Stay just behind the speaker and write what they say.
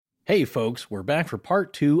Hey folks, we're back for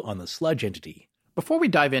part 2 on the Sludge entity. Before we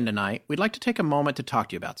dive in tonight, we'd like to take a moment to talk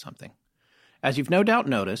to you about something. As you've no doubt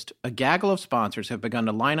noticed, a gaggle of sponsors have begun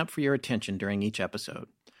to line up for your attention during each episode.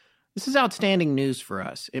 This is outstanding news for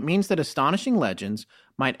us. It means that Astonishing Legends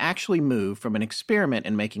might actually move from an experiment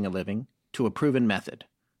in making a living to a proven method.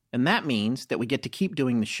 And that means that we get to keep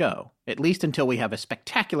doing the show, at least until we have a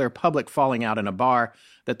spectacular public falling out in a bar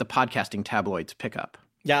that the podcasting tabloids pick up.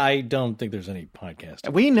 Yeah, I don't think there's any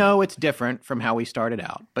podcast. We know it's different from how we started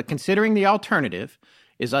out, but considering the alternative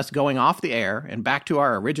is us going off the air and back to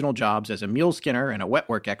our original jobs as a mule skinner and a wet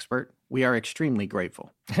work expert, we are extremely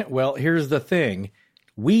grateful. Well, here's the thing.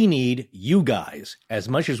 We need you guys as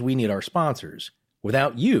much as we need our sponsors.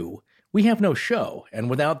 Without you, we have no show, and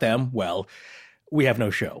without them, well, we have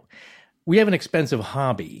no show. We have an expensive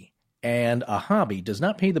hobby, and a hobby does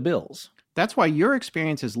not pay the bills. That's why your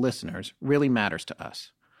experience as listeners really matters to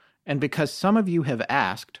us. And because some of you have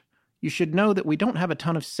asked, you should know that we don't have a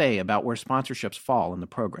ton of say about where sponsorships fall in the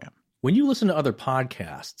program. When you listen to other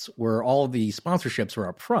podcasts where all the sponsorships are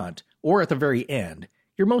up front or at the very end,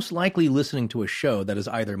 you're most likely listening to a show that is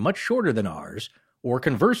either much shorter than ours or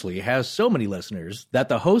conversely has so many listeners that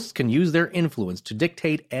the hosts can use their influence to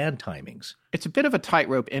dictate ad timings. It's a bit of a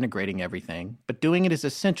tightrope integrating everything, but doing it is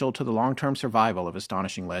essential to the long-term survival of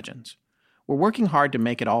Astonishing Legends. We're working hard to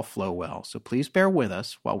make it all flow well, so please bear with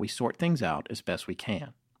us while we sort things out as best we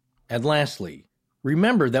can. And lastly,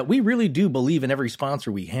 remember that we really do believe in every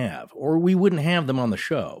sponsor we have, or we wouldn't have them on the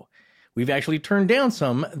show. We've actually turned down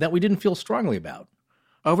some that we didn't feel strongly about.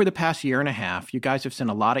 Over the past year and a half, you guys have sent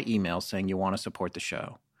a lot of emails saying you want to support the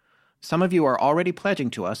show. Some of you are already pledging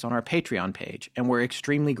to us on our Patreon page, and we're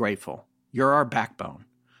extremely grateful. You're our backbone.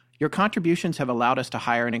 Your contributions have allowed us to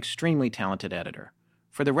hire an extremely talented editor.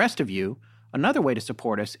 For the rest of you, another way to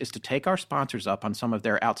support us is to take our sponsors up on some of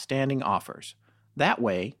their outstanding offers. That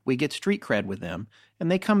way, we get street cred with them,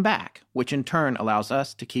 and they come back, which in turn allows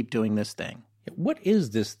us to keep doing this thing. What is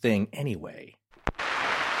this thing anyway?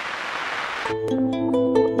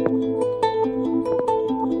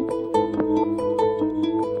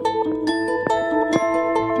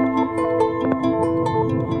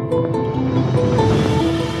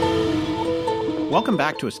 Welcome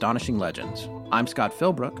back to Astonishing Legends. I'm Scott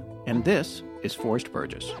Philbrook, and this is Forrest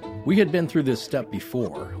Burgess. We had been through this step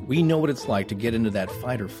before. We know what it's like to get into that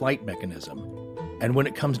fight or flight mechanism. And when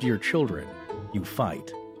it comes to your children, you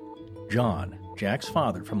fight. John, Jack's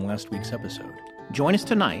father from last week's episode. Join us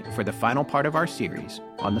tonight for the final part of our series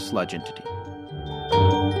on the Sludge entity.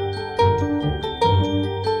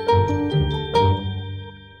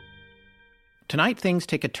 Tonight, things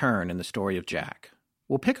take a turn in the story of Jack.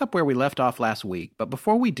 We'll pick up where we left off last week, but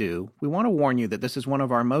before we do, we want to warn you that this is one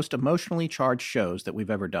of our most emotionally charged shows that we've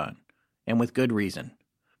ever done, and with good reason.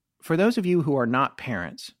 For those of you who are not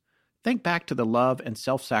parents, think back to the love and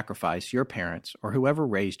self-sacrifice your parents, or whoever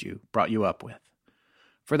raised you, brought you up with.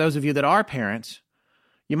 For those of you that are parents,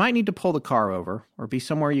 you might need to pull the car over or be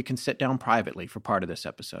somewhere you can sit down privately for part of this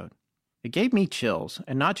episode. It gave me chills,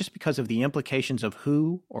 and not just because of the implications of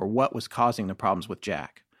who or what was causing the problems with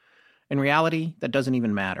Jack. In reality, that doesn't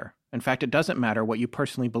even matter. In fact, it doesn't matter what you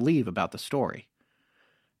personally believe about the story.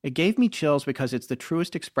 It gave me chills because it's the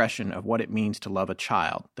truest expression of what it means to love a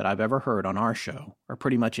child that I've ever heard on our show, or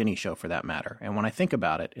pretty much any show for that matter, and when I think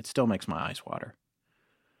about it, it still makes my eyes water.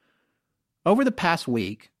 Over the past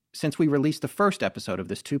week, since we released the first episode of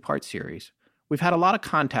this two-part series, we've had a lot of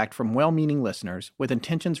contact from well-meaning listeners with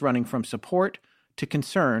intentions running from support to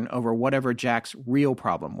concern over whatever Jack's real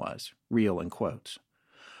problem was, real in quotes.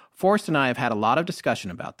 Forrest and I have had a lot of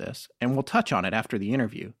discussion about this, and we'll touch on it after the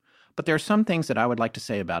interview, but there are some things that I would like to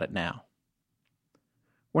say about it now.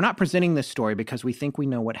 We're not presenting this story because we think we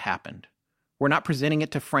know what happened. We're not presenting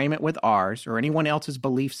it to frame it with ours or anyone else's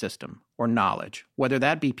belief system or knowledge, whether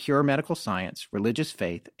that be pure medical science, religious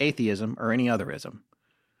faith, atheism, or any other ism.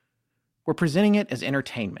 We're presenting it as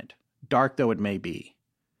entertainment, dark though it may be.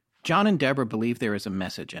 John and Deborah believe there is a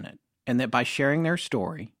message in it, and that by sharing their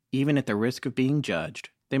story, even at the risk of being judged,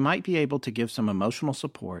 they might be able to give some emotional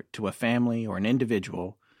support to a family or an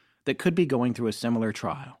individual that could be going through a similar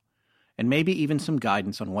trial, and maybe even some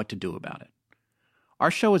guidance on what to do about it. Our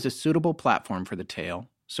show is a suitable platform for the tale,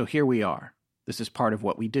 so here we are. This is part of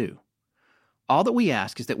what we do. All that we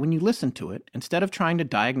ask is that when you listen to it, instead of trying to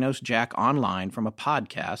diagnose Jack online from a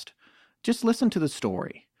podcast, just listen to the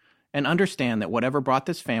story and understand that whatever brought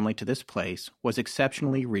this family to this place was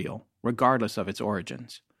exceptionally real, regardless of its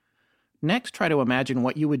origins. Next, try to imagine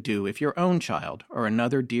what you would do if your own child or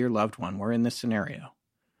another dear loved one were in this scenario.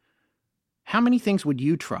 How many things would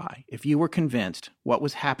you try if you were convinced what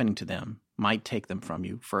was happening to them might take them from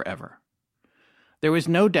you forever? There is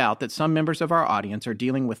no doubt that some members of our audience are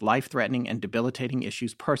dealing with life-threatening and debilitating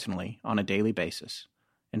issues personally on a daily basis.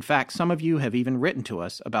 In fact, some of you have even written to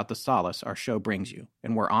us about the solace our show brings you,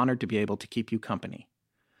 and we're honored to be able to keep you company.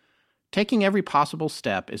 Taking every possible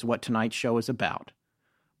step is what tonight's show is about,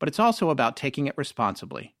 but it's also about taking it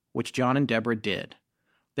responsibly, which John and Deborah did.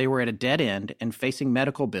 They were at a dead end and facing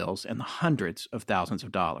medical bills in the hundreds of thousands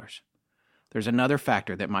of dollars. There's another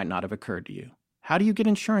factor that might not have occurred to you. How do you get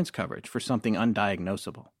insurance coverage for something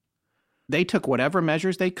undiagnosable? They took whatever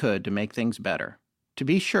measures they could to make things better. To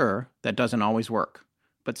be sure, that doesn't always work,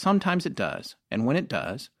 but sometimes it does, and when it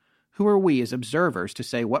does, who are we as observers to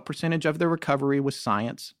say what percentage of the recovery was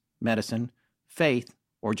science, medicine, faith,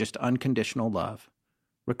 or just unconditional love?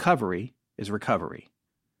 Recovery is recovery.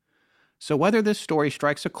 So whether this story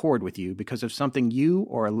strikes a chord with you because of something you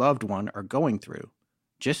or a loved one are going through,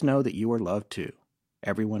 just know that you are loved too.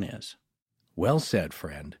 Everyone is. Well said,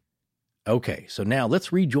 friend. Okay, so now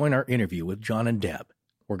let's rejoin our interview with John and Deb.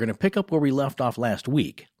 We're going to pick up where we left off last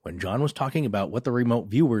week, when John was talking about what the remote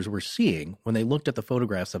viewers were seeing when they looked at the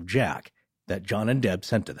photographs of Jack that John and Deb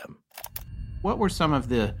sent to them. What were some of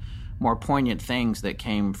the more poignant things that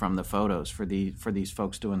came from the photos for these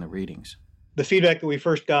folks doing the readings? The feedback that we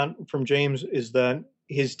first got from James is that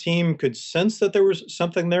his team could sense that there was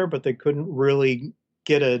something there, but they couldn't really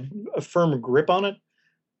get a firm grip on it.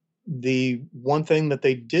 The one thing that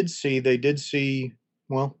they did see,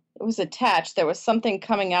 well... It was attached. There was something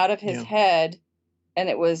coming out of his head, and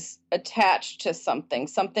it was attached to something.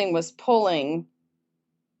 Something was pulling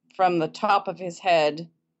from the top of his head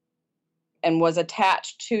and was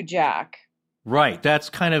attached to Jack. Right.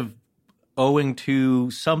 That's kind of owing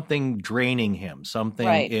to something draining him. Something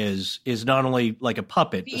is not only like a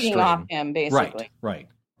puppet. Feeding off him, basically. Right.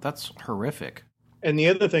 That's horrific. And the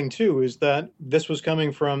other thing, too, is that this was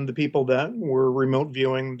coming from the people that were remote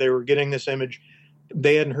viewing. They were getting this image.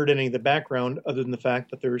 They hadn't heard any of the background other than the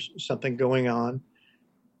fact that there's something going on.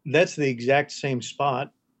 That's the exact same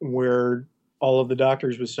spot where all of the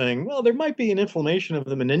doctors was saying, well, there might be an inflammation of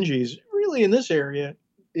the meninges. Really, in this area,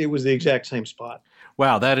 it was the exact same spot.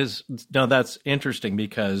 Wow, that's interesting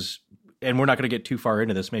because, and we're not going to get too far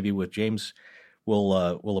into this. Maybe with James,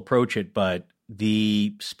 we'll approach it, but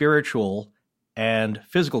the spiritual and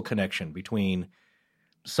physical connection between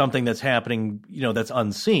something that's happening, that's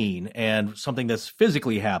unseen, and something that's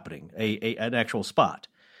physically happening, an actual spot.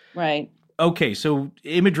 Right. Okay, so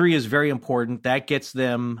imagery is very important. That gets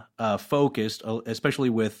them focused,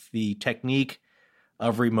 especially with the technique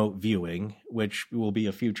of remote viewing, which will be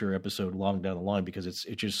a future episode long down the line because it's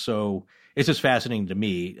just fascinating to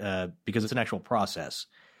me because it's an actual process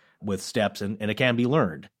with steps and it can be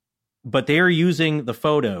learned. But they are using the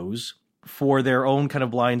photos for their own kind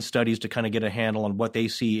of blind studies to kind of get a handle on what they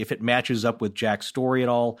see, if it matches up with Jack's story at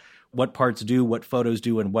all, what parts do, what photos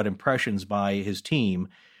do, and what impressions by his team,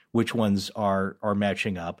 which ones are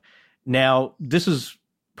matching up. Now, this is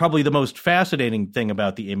probably the most fascinating thing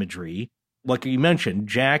about the imagery. Like you mentioned,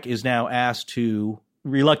 Jack is now asked to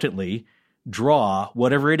reluctantly draw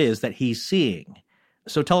whatever it is that he's seeing.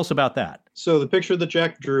 So tell us about that. So the picture that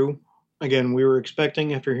Jack drew, again, we were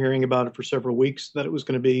expecting after hearing about it for several weeks that it was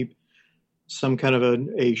going to be some kind of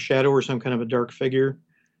a shadow or some kind of a dark figure.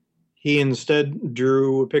 He instead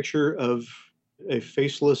drew a picture of a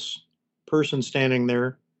faceless person standing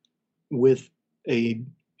there with a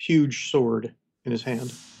huge sword in his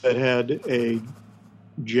hand that had a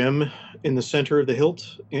gem in the center of the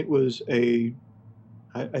hilt. It was I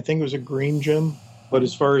think it was a green gem, but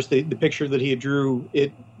as far as the picture that he drew,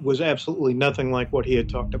 it was absolutely nothing like what he had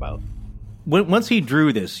talked about. Once he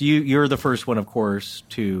drew this, you're the first one, of course,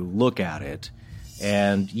 to look at it,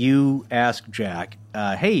 and you ask Jack,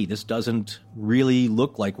 hey, this doesn't really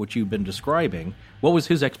look like what you've been describing. What was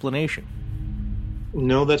his explanation?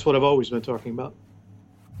 No, that's what I've always been talking about.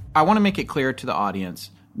 I want to make it clear to the audience,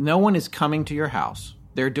 no one is coming to your house.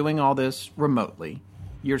 They're doing all this remotely.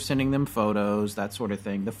 You're sending them photos, that sort of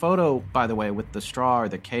thing. The photo, by the way, with the straw or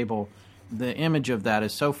the cable, the image of that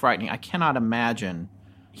is so frightening. I cannot imagine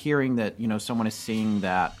hearing that, someone is seeing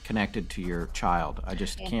that connected to your child. I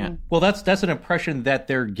just can't. Well, that's an impression that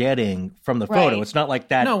they're getting from the photo. Right. It's not like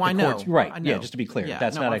that. No, I know. Right. I know. Yeah, just to be clear.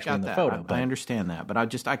 That's not actually in the photo. I understand that. But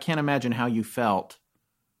I can't imagine how you felt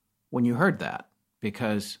when you heard that,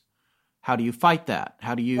 because how do you fight that?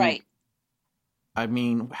 How do you... Right. I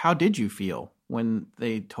mean, how did you feel when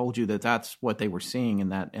they told you that that's what they were seeing in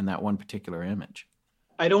that one particular image?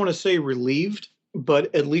 I don't want to say relieved,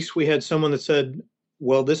 but at least we had someone that said,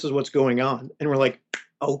 well, this is what's going on. And we're like,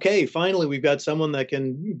 okay, finally, we've got someone that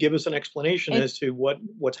can give us an explanation as to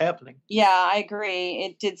what's happening. Yeah, I agree.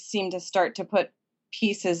 It did seem to start to put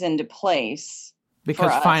pieces into place.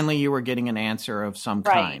 Because finally you were getting an answer of some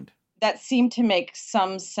kind. That seemed to make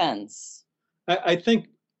some sense. I think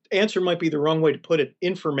answer might be the wrong way to put it.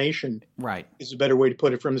 Information is a better way to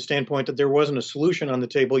put it, from the standpoint that there wasn't a solution on the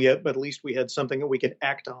table yet, but at least we had something that we could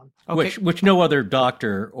act on. Okay. Which no other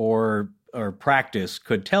doctor or practice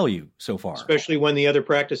could tell you so far. Especially when the other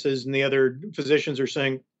practices and the other physicians are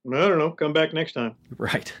saying, no, come back next time.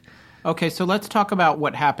 Right. Okay, so let's talk about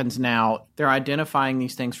what happens now. They're identifying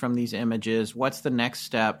these things from these images. What's the next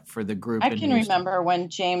step for the group? I can remember when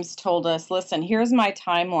James told us, listen, here's my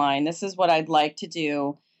timeline. This is what I'd like to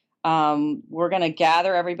do. We're going to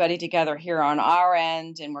gather everybody together here on our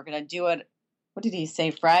end, and we're going to do it, what did he say,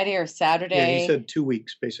 Friday or Saturday? Yeah, he said 2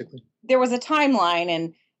 weeks, basically. There was a timeline,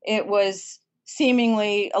 and it was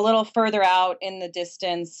seemingly a little further out in the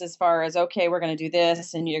distance as far as, okay, we're going to do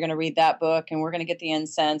this, and you're going to read that book, and we're going to get the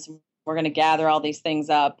incense, and we're going to gather all these things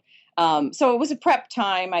up. So it was a prep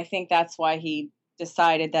time. I think that's why he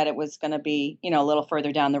decided that it was going to be, a little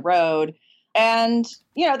further down the road. And,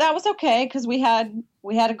 that was okay, because we had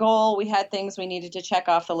a goal. We had things we needed to check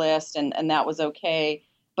off the list, and that was okay.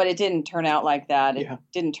 But it didn't turn out like that. It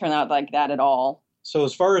didn't turn out like that at all. So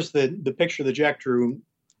as far as the picture that Jack drew,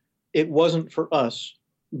 it wasn't for us.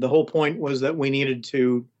 The whole point was that we needed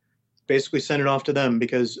to basically send it off to them,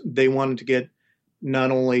 because they wanted to get not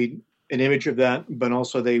only an image of that, but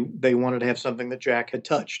also they wanted to have something that Jack had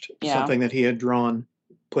touched, something that he had drawn.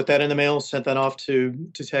 Put that in the mail, sent that off to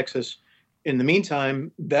Texas. In the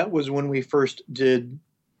meantime, that was when we first did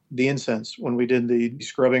the incense, when we did the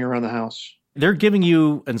scrubbing around the house. They're giving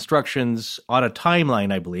you instructions on a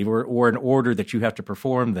timeline, I believe, or an order that you have to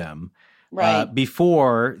perform them. Right.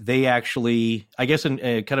 Before they actually, I guess, in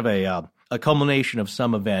kind of a culmination of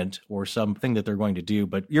some event or something that they're going to do,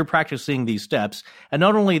 but you're practicing these steps. And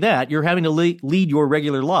not only that, you're having to lead your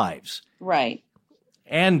regular lives. Right.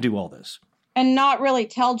 And do all this. And not really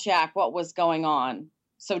tell Jack what was going on.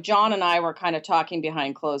 So John and I were kind of talking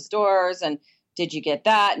behind closed doors, and did you get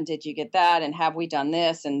that? And did you get that? And have we done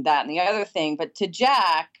this and that and the other thing? But to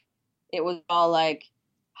Jack, it was all like,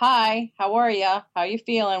 hi, how are you? How you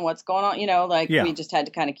feeling? What's going on? We just had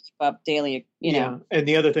to kind of keep up daily, Yeah, and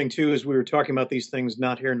the other thing, too, is we were talking about these things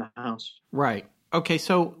not here in the house. Right. Okay,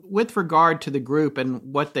 so with regard to the group and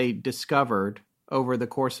what they discovered over the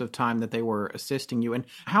course of time that they were assisting you, and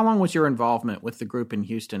how long was your involvement with the group in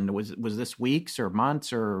Houston? Was this weeks or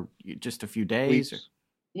months or just a few days?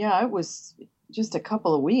 Yeah, it was just a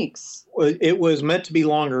couple of weeks. Well, it was meant to be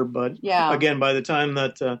longer, but again, by the time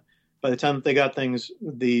that they got things,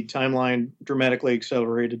 the timeline dramatically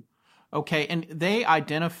accelerated. Okay, and they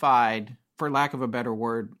identified, for lack of a better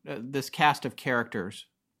word, this cast of characters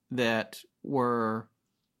that were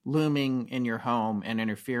looming in your home and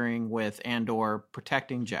interfering with and/or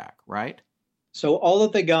protecting Jack, right? So all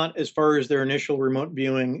that they got as far as their initial remote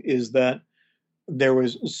viewing is that there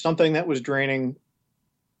was something that was draining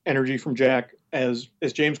energy from Jack, as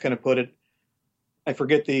James kind of put it. I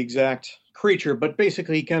forget the exact creature, but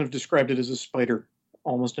basically he kind of described it as a spider,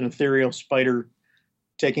 almost an ethereal spider,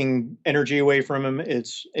 taking energy away from him.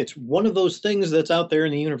 It's one of those things that's out there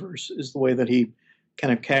in the universe, is the way that he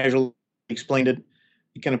kind of casually explained it.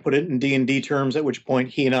 He kind of put it in D&D terms, at which point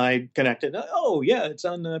he and I connected. Oh, yeah, it's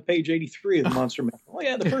on page 83 of the Monster Manual. Oh,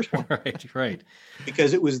 yeah, the first one. Right.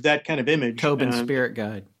 Because it was that kind of image. Tobin's Spirit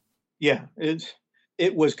Guide. Yeah,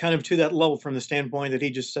 it was kind of to that level, from the standpoint that he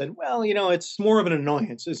just said, well, it's more of an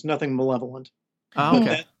annoyance. It's nothing malevolent. Oh,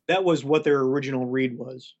 okay. That was what their original read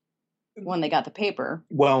was. When they got the paper.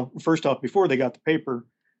 Well, first off, before they got the paper.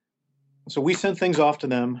 So we sent things off to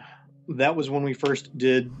them. That was when we first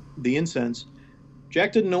did the incense.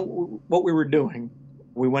 Jack didn't know what we were doing.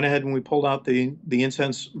 We went ahead and we pulled out the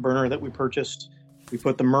incense burner that we purchased. We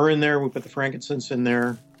put the myrrh in there. We put the frankincense in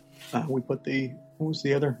there. We put what was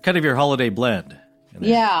the other? Kind of your holiday blend.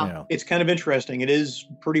 Yeah. It's kind of interesting. It is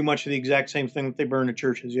pretty much the exact same thing that they burn at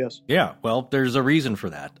churches, yes. Yeah, well, there's a reason for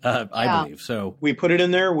that, I believe. So we put it in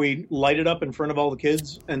there. We light it up in front of all the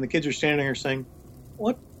kids, and the kids are standing there saying,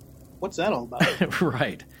 what's that all about?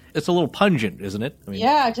 Right. It's a little pungent, isn't it? I mean,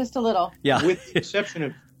 yeah, just a little. Yeah. With the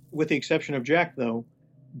exception of Jack, though,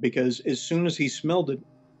 because as soon as he smelled it,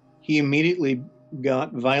 he immediately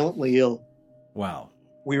got violently ill. Wow.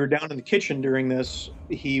 We were down in the kitchen during this.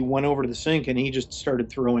 He went over to the sink and he just started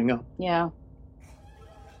throwing up. Yeah.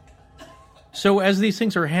 So as these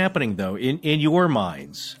things are happening, though, in your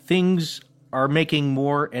minds, things are making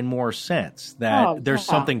more and more sense that there's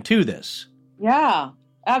something to this. Yeah,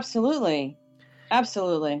 absolutely.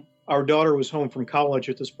 Absolutely. Our daughter was home from college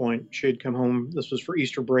at this point. She had come home. This was for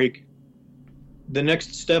Easter break. The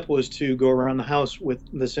next step was to go around the house with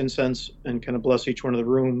this incense and kind of bless each one of the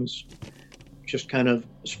rooms. just kind of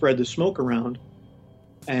spread the smoke around.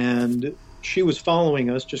 And she was following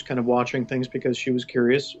us, just kind of watching things because she was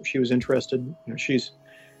curious. She was interested. You know, she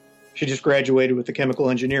just graduated with a chemical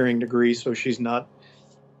engineering degree, so she's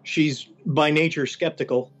by nature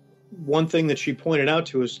skeptical. One thing that she pointed out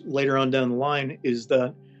to us later on down the line is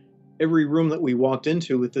that every room that we walked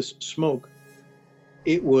into with this smoke,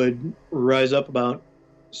 it would rise up about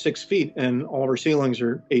 6 feet, and all of our ceilings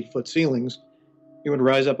are 8-foot ceilings. It would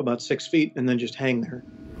rise up about 6 feet and then just hang there.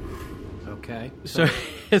 Okay. So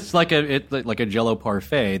it's like a Jell-O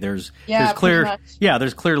parfait. There's clear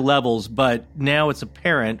there's clear levels, but now it's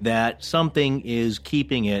apparent that something is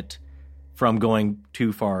keeping it from going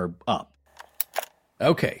too far up.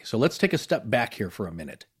 Okay, so let's take a step back here for a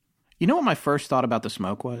minute. You know what my first thought about the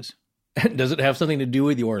smoke was? Does it have something to do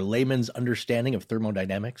with your layman's understanding of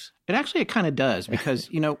thermodynamics? It kind of does, because,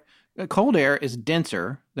 cold air is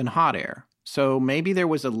denser than hot air. So maybe there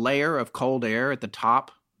was a layer of cold air at the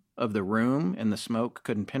top of the room and the smoke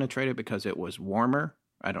couldn't penetrate it because it was warmer.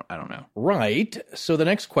 I don't know. Right. So the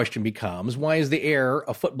next question becomes, why is the air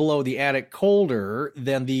a foot below the attic colder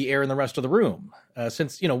than the air in the rest of the room?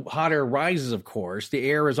 Since, hot air rises, of course, the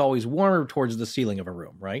air is always warmer towards the ceiling of a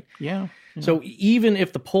room, right? Yeah. So even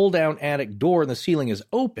if the pull-down attic door in the ceiling is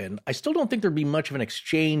open, I still don't think there'd be much of an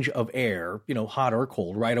exchange of air, hot or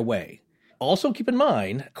cold, right away. Also keep in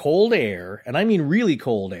mind, cold air, and I mean really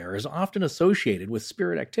cold air, is often associated with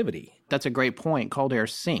spirit activity. That's a great point. Cold air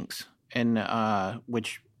sinks, and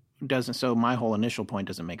which doesn't, so my whole initial point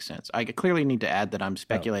doesn't make sense. I clearly need to add that I'm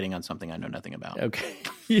speculating on something I know nothing about. Okay.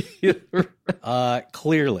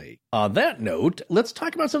 Clearly. On that note, let's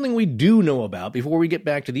talk about something we do know about before we get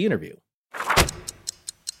back to the interview.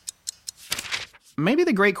 Maybe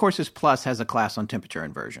the Great Courses Plus has a class on temperature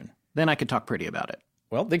inversion. Then I could talk pretty about it.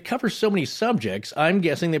 Well, they cover so many subjects, I'm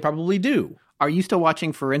guessing they probably do. Are you still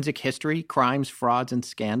watching Forensic History, Crimes, Frauds, and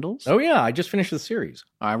Scandals? Oh, yeah. I just finished the series.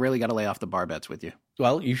 I really got to lay off the bar bets with you.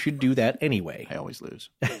 Well, you should do that anyway. I always lose.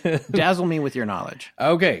 Dazzle me with your knowledge.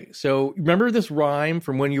 Okay, so remember this rhyme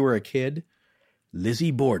from when you were a kid?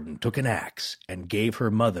 Lizzie Borden took an axe and gave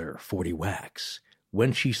her mother 40 whacks.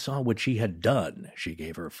 When she saw what she had done, she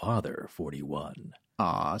gave her father 41.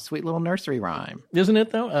 Aw, sweet little nursery rhyme. Isn't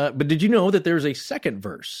it, though? But did you know that there's a second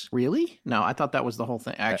verse? Really? No, I thought that was the whole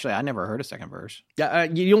thing. Actually, I never heard a second verse. Yeah,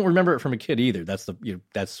 you don't remember it from a kid either. That's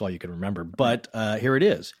all you can remember. But here it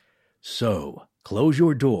is. So, close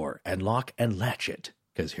your door and lock and latch it,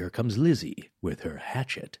 because here comes Lizzie with her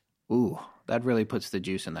hatchet. Ooh, that really puts the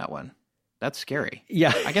juice in that one. That's scary.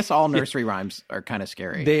 Yeah. I guess all nursery rhymes are kind of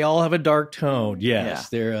scary. They all have a dark tone, yes.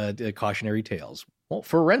 Yeah. They're cautionary tales. Well,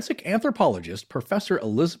 forensic anthropologist Professor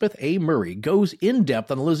Elizabeth A. Murray goes in-depth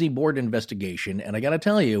on the Lizzie Borden investigation, and I gotta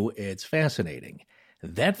tell you, it's fascinating.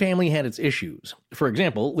 That family had its issues. For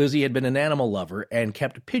example, Lizzie had been an animal lover and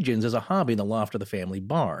kept pigeons as a hobby in the loft of the family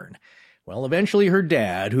barn. Well, eventually her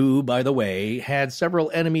dad, who, by the way, had several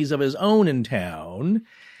enemies of his own in town,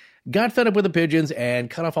 got fed up with the pigeons and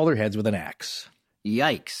cut off all their heads with an axe.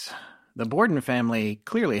 Yikes. The Borden family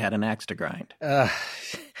clearly had an axe to grind.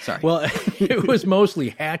 Sorry. Well, it was mostly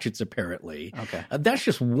hatchets, apparently. Okay. That's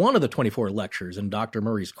just one of the 24 lectures in Dr.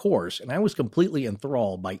 Murray's course, and I was completely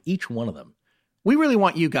enthralled by each one of them. We really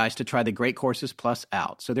want you guys to try the Great Courses Plus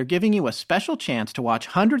out, so they're giving you a special chance to watch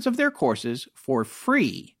hundreds of their courses for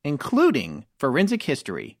free, including Forensic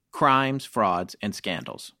History, Crimes, Frauds, and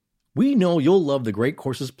Scandals. We know you'll love the Great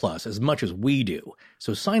Courses Plus as much as we do,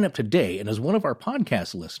 so sign up today, and as one of our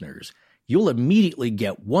podcast listeners, you'll immediately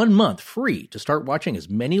get 1 month free to start watching as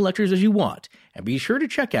many lectures as you want, and be sure to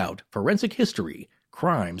check out Forensic History,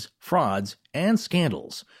 Crimes, Frauds, and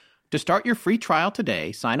Scandals. To start your free trial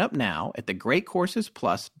today, sign up now at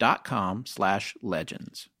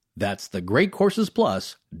thegreatcoursesplus.com/legends. That's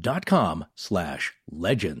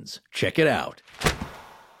thegreatcoursesplus.com/legends. Check it out.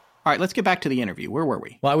 All right, let's get back to the interview. Where were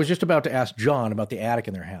we? Well, I was just about to ask John about the attic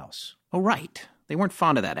in their house. Oh, right. They weren't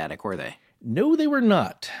fond of that attic, were they? No, they were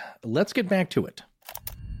not. Let's get back to it.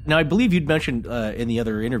 Now, I believe you'd mentioned in the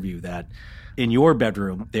other interview that in your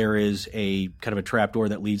bedroom, there is a kind of a trapdoor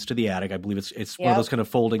that leads to the attic. I believe it's one of those kind of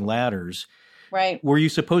folding ladders. Right. Were you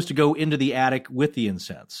supposed to go into the attic with the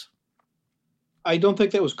incense? I don't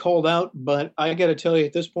think that was called out, but I got to tell you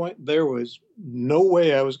at this point, there was no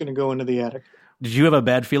way I was going to go into the attic. Did you have a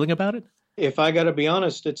bad feeling about it? If I got to be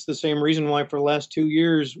honest, it's the same reason why for the last 2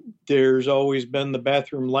 years, there's always been the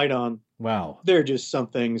bathroom light on. Wow. There are just some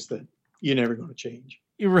things that you're never going to change.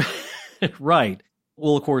 You're right.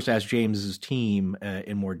 We'll, of course, ask James's team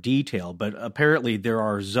in more detail, but apparently there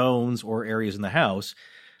are zones or areas in the house,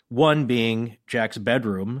 one being Jack's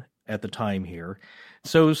bedroom at the time here.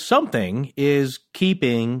 So something is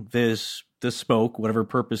keeping this the smoke, whatever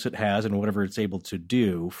purpose it has and whatever it's able to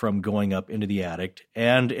do, from going up into the attic.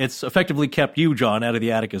 And it's effectively kept you, John, out of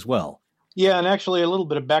the attic as well. Yeah, and actually a little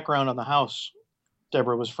bit of background on the house.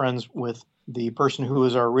 Deborah was friends with the person who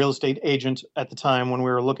was our real estate agent at the time when we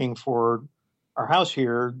were looking for our house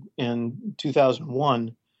here in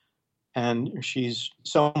 2001. And she's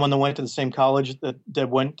someone that went to the same college that Deb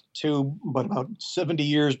went to, but about 70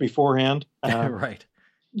 years beforehand. Right.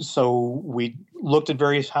 So we looked at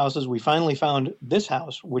various houses. We finally found this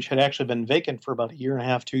house, which had actually been vacant for about a year and a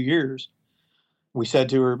half, 2 years. We said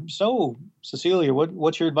to her, "So, Cecilia,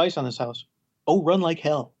 what's your advice on this house?" "Oh, run like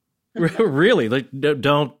hell." Really? Like,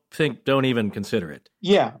 don't even consider it.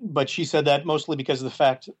 Yeah, but she said that mostly because of the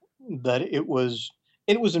fact that it was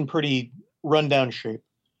in pretty rundown shape.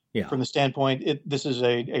 Yeah. From the standpoint, this is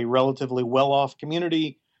a relatively well-off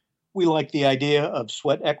community. We liked the idea of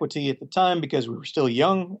sweat equity at the time because we were still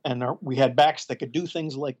young and we had backs that could do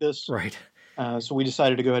things like this. Right. So we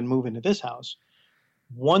decided to go ahead and move into this house.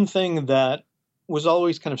 One thing that was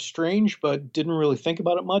always kind of strange, but didn't really think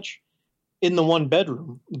about it much, in the one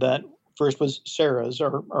bedroom that first was Sarah's,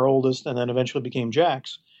 our oldest, and then eventually became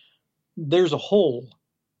Jack's, there's a hole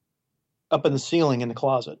up in the ceiling in the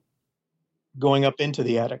closet going up into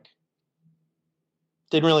the attic.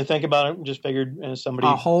 Didn't really think about it. Just figured somebody...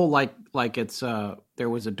 A hole like it's there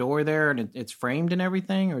was a door there and it's framed and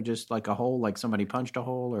everything, or just like a hole like somebody punched a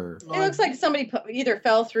hole, or... It looks like somebody either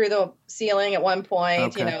fell through the ceiling at one point,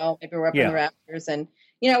 Okay. maybe we're up in the rafters. And,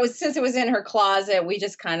 since it was in her closet, we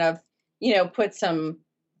just kind of, put some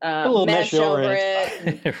a little mesh over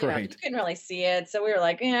it. And, Right. you couldn't really see it. So we were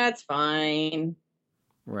like, yeah, it's fine.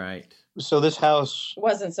 Right. So this house... It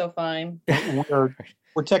wasn't so fine.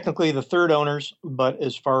 We're technically the third owners, but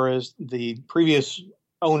as far as the previous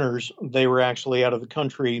owners, they were actually out of the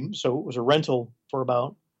country. So it was a rental for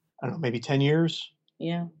about, I don't know, maybe 10 years.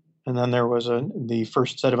 Yeah. And then there was the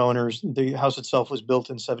first set of owners. The house itself was built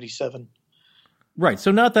in 1977. Right.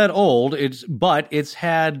 So not that old, but it's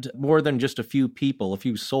had more than just a few people, a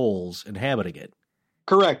few souls inhabiting it.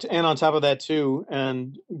 Correct. And on top of that, too,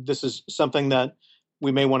 and this is something that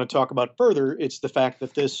we may want to talk about further, it's the fact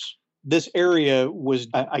that this area was,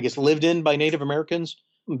 I guess, lived in by Native Americans.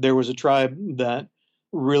 There was a tribe that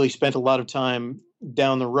really spent a lot of time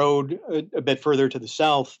down the road, a bit further to the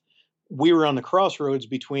south. We were on the crossroads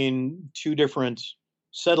between two different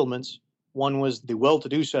settlements. One was the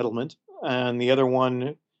well-to-do settlement, and the other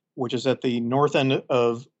one, which is at the north end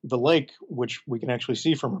of the lake, which we can actually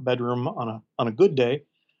see from our bedroom on a good day.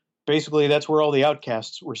 Basically, that's where all the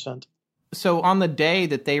outcasts were sent. So on the day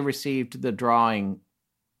that they received the drawing,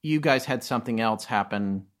 you guys had something else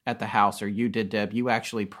happen at the house, or you did, Deb. You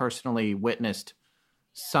actually personally witnessed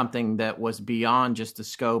something that was beyond just the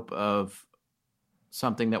scope of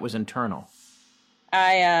something that was internal.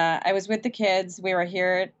 I was with the kids. We were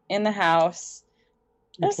here in the house.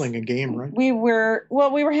 You're playing a game, right? We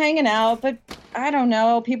were hanging out, but I don't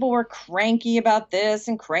know. People were cranky about this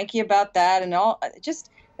and cranky about that, and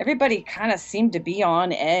everybody kind of seemed to be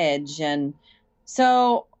on edge. And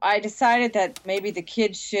so I decided that maybe the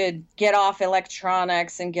kids should get off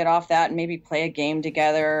electronics and get off that and maybe play a game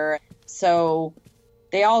together. So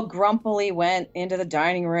they all grumpily went into the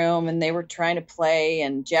dining room and they were trying to play.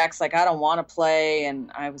 And Jack's like, "I don't want to play."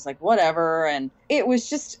 And I was like, "Whatever." And it was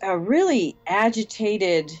just a really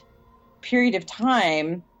agitated period of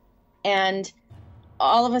time. And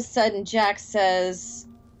all of a sudden, Jack says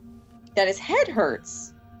that his head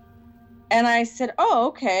hurts. And I said, "Oh,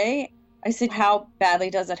 okay." I said, "How badly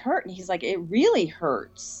does it hurt?" And he's like, "It really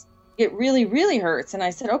hurts. It really, really hurts." And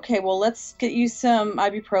I said, "Okay, well, let's get you some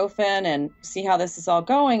ibuprofen and see how this is all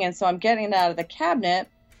going." And so I'm getting it out of the cabinet.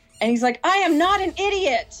 And he's like, "I am not an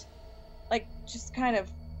idiot." Like, just kind of,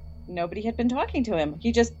 nobody had been talking to him.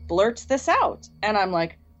 He just blurts this out. And I'm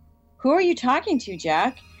like, "Who are you talking to,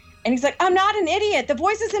 Jack?" And he's like, "I'm not an idiot. The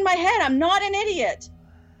voice is in my head. I'm not an idiot."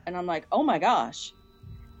 And I'm like, "Oh my gosh."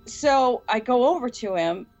 So I go over to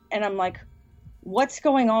him and I'm like, "What's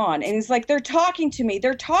going on?" And he's like, "They're talking to me.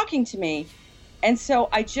 They're talking to me." And so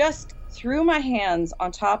I just threw my hands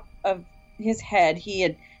on top of his head. He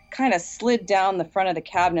had kind of slid down the front of the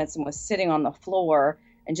cabinets and was sitting on the floor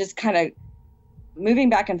and just kind of moving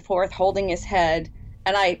back and forth, holding his head.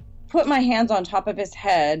 And I put my hands on top of his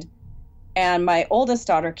head, and my oldest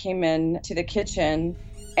daughter came in to the kitchen,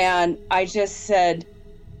 and I just said,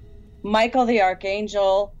 "Michael the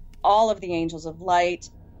Archangel, all of the angels of light,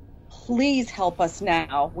 please help us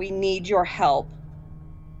now. We need your help."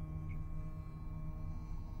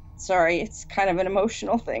 Sorry, it's kind of an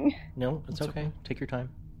emotional thing. No, it's okay. Take your time.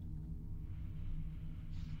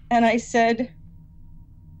 And I said,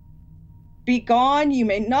 Be gone. You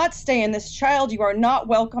may not stay in this child. You are not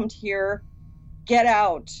welcomed here. Get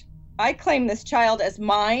out. I claim this child as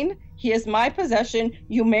mine. He is my possession.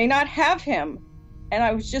 You may not have him. And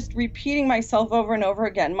I was just repeating myself over and over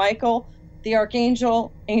again. Michael, the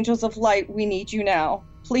Archangel, Angels of Light, we need you now.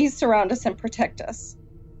 Please surround us and protect us.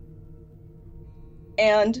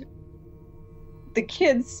 And the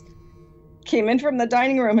kids came in from the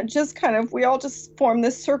dining room and just we all just formed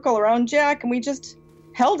this circle around Jack and we just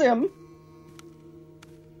held him.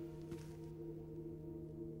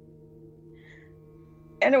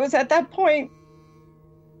 And it was at that point,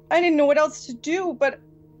 I didn't know what else to do, but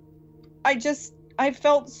I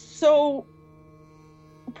felt so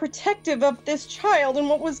protective of this child and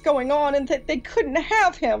what was going on, and that they couldn't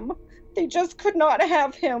have him. They just could not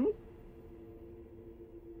have him.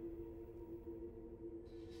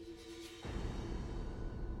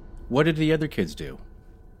 What did the other kids do?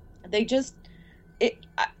 We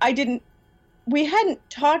hadn't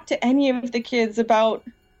talked to any of the kids about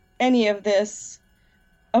any of this,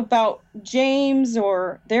 about James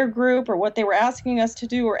or their group or what they were asking us to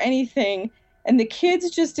do or anything. And the kids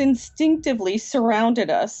just instinctively surrounded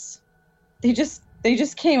us. They just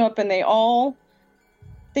came up and they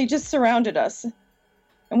just surrounded us.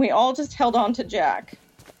 And we all just held on to Jack.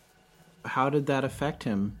 How did that affect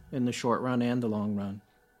him in the short run and the long run?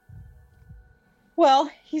 Well,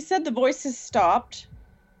 he said the voices stopped.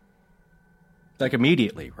 Like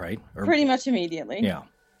immediately, right? Pretty much immediately. Yeah.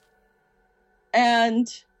 And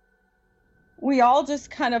we all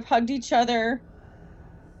just kind of hugged each other.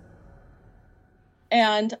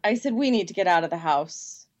 And I said, we need to get out of the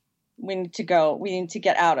house. We need to go. We need to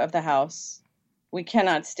get out of the house. We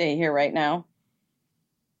cannot stay here right now.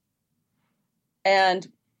 And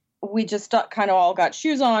we just kind of all got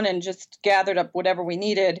shoes on and just gathered up whatever we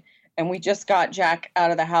needed. And we just got Jack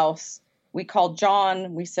out of the house. We called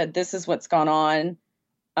John. We said, this is what's gone on.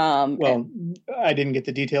 I didn't get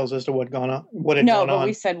the details as to what had gone on. No, but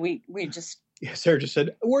we said we just... Yeah, Sarah just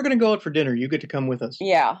said, we're going to go out for dinner. You get to come with us.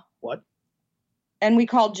 Yeah. What? And we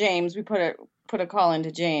called James. We put a call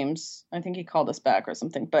into James. I think he called us back or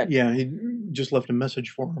something. But yeah, he just left a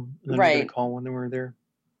message for him. And then we got a call when they were there.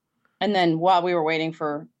 And then while we were waiting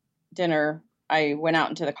for dinner, I went out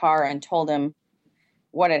into the car and told him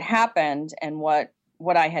what had happened and what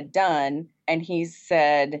I had done. And he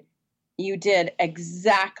said, you did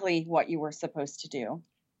exactly what you were supposed to do.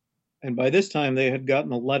 And by this time, they had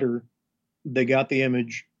gotten the letter. They got the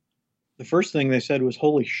image. The first thing they said was,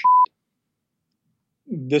 holy shit.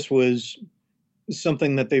 This was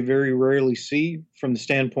something that they very rarely see, from the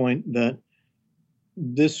standpoint that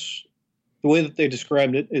the way that they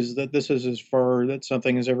described it is that this is as far that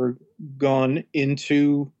something has ever gone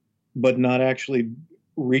into, but not actually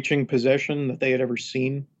reaching possession, that they had ever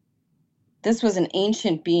seen. This was an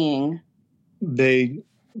ancient being. They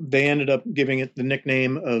ended up giving it the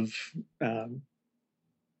nickname of,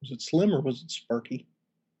 was it Slim or was it Sparky?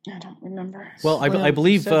 I don't remember. Well, I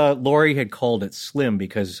believe Lori had called it Slim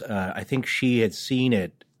because I think she had seen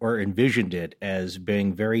it or envisioned it as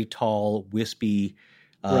being very tall, wispy,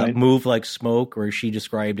 right. Move like smoke, or she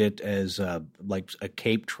described it as like a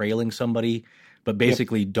cape trailing somebody, but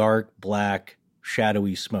basically dark, black,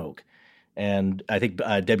 shadowy smoke. And I think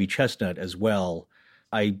Debbie Chestnut as well.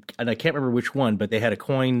 I can't remember which one, but they had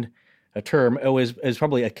coined a term. It was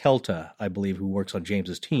probably a Kelta, I believe, who works on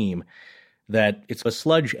James's team, that it's a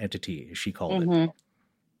sludge entity, as she called it.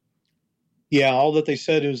 Yeah, all that they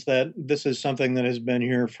said is that this is something that has been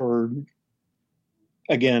here for,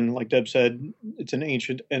 again, like Deb said, it's an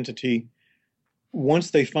ancient entity.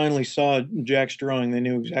 Once they finally saw Jack's drawing, they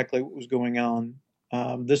knew exactly what was going on.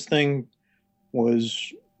 This thing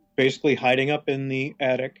was basically hiding up in the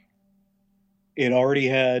attic. It already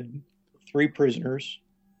had 3 prisoners.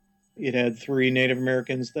 It had 3 Native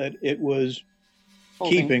Americans that it was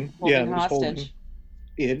keeping. Holding hostage.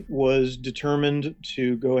 It was determined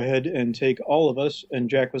to go ahead and take all of us, and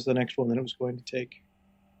Jack was the next one that it was going to take.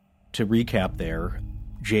 To recap there,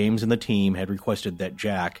 James and the team had requested that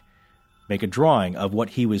Jack make a drawing of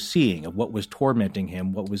what he was seeing, of what was tormenting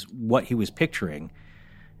him, what he was picturing.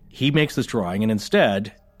 He makes this drawing, and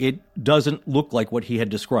instead, it doesn't look like what he had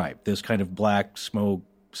described, this kind of black smoke,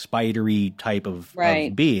 spidery type of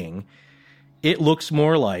being. It looks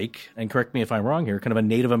more like, and correct me if I'm wrong here, kind of a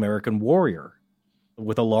Native American warrior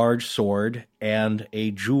with a large sword and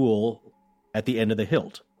a jewel at the end of the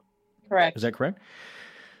hilt. Correct. Is that correct?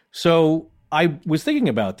 So I was thinking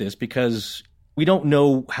about this because we don't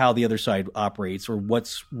know how the other side operates or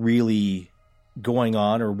what's really going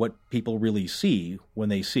on or what people really see when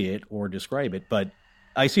they see it or describe it. But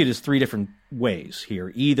I see it as 3 different ways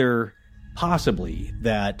here. Either possibly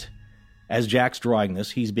that as Jack's drawing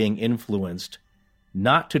this, he's being influenced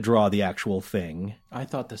not to draw the actual thing. I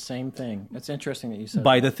thought the same thing. It's interesting that you said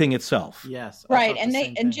by that. the thing itself. Yes. Right,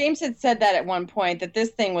 and James had said that at one point, that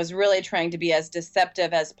this thing was really trying to be as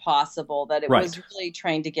deceptive as possible, that it was really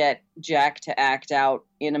trying to get Jack to act out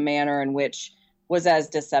in a manner in which was as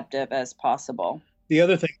deceptive as possible. The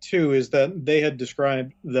other thing, too, is that they had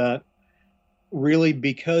described that really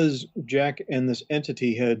because Jack and this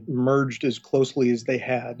entity had merged as closely as they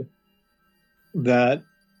had, that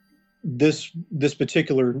this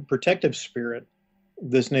particular protective spirit,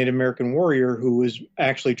 this Native American warrior who was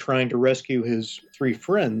actually trying to rescue his 3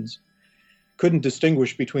 friends, couldn't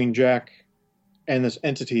distinguish between Jack and this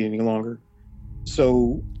entity any longer.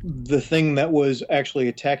 So the thing that was actually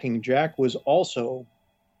attacking Jack was also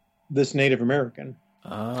this Native American.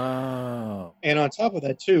 Oh. And on top of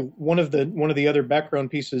that, too, one of the other background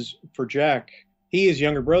pieces for Jack, he is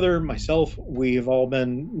younger brother, myself, we have all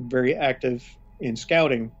been very active in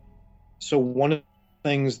scouting. So one of the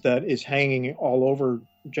things that is hanging all over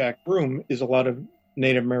Jack's room is a lot of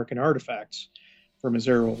Native American artifacts. From his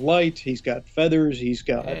arrow of light, he's got feathers, he's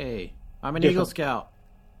got... Hey, I'm an Eagle Scout.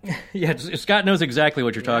 Yeah, Scott knows exactly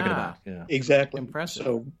what you're talking about. Yeah. Exactly. Impressive.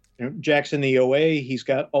 So Jack's in the OA, he's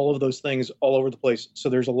got all of those things all over the place. So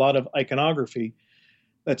there's a lot of iconography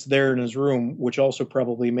that's there in his room, which also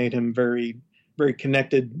probably made him very, very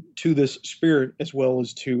connected to this spirit as well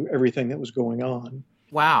as to everything that was going on.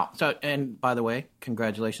 Wow. So, and by the way,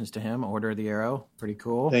 congratulations to him. Order of the Arrow. Pretty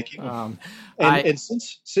cool. Thank you. And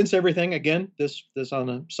since everything, again, this on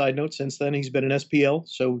a side note, since then he's been an SPL,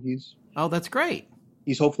 so he's... Oh, that's great.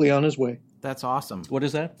 He's hopefully on his way. That's awesome. What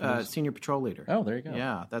is that? Senior patrol leader. Oh, there you go.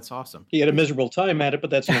 Yeah, that's awesome. He had a miserable time at it, but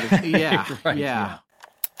that's another Yeah, Right, yeah.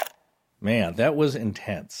 Man, that was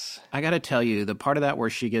intense. I got to tell you, the part of that where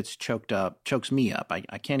she gets chokes me up.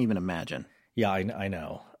 I can't even imagine. Yeah, I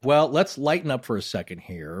know. Well, let's lighten up for a second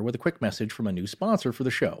here with a quick message from a new sponsor for the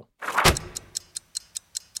show.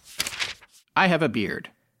 I have a beard.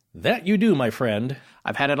 That you do, my friend.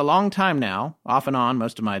 I've had it a long time now, off and on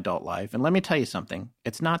most of my adult life, and let me tell you something.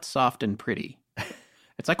 It's not soft and pretty.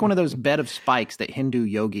 It's like one of those bed of spikes that Hindu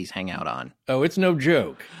yogis hang out on. Oh, it's no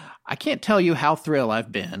joke. I can't tell you how thrilled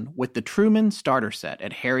I've been with the Truman Starter Set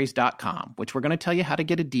at Harry's.com, which we're going to tell you how to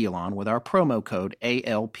get a deal on with our promo code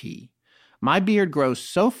ALP. My beard grows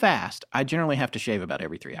so fast, I generally have to shave about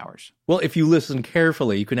every 3 hours. Well, if you listen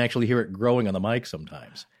carefully, you can actually hear it growing on the mic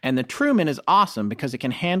sometimes. And the Truman is awesome because it can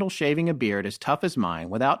handle shaving a beard as tough as mine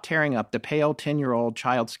without tearing up the pale 10-year-old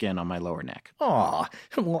child skin on my lower neck. Aw,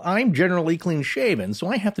 well, I'm generally clean-shaven, so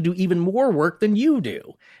I have to do even more work than you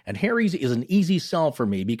do. And Harry's is an easy sell for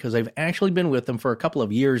me because I've actually been with them for a couple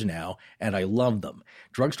of years now, and I love them.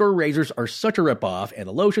 Drugstore razors are such a ripoff, and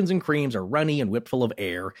the lotions and creams are runny and whipped full of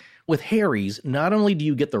air. With Harry's, not only do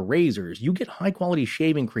you get the razors, you get high-quality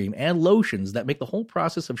shaving cream and lotions that make the whole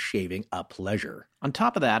process of shaving a pleasure. On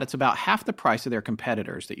top of that, it's about half the price of their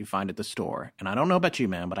competitors that you find at the store. And I don't know about you,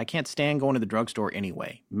 man, but I can't stand going to the drugstore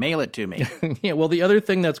anyway. Mail it to me. Yeah, well, the other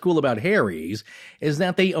thing that's cool about Harry's is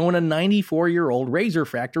that they own a 94-year-old razor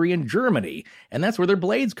factory in Germany, and that's where their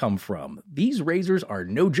blades come from. These razors are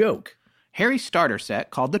no joke. Harry's starter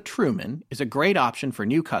set, called the Truman, is a great option for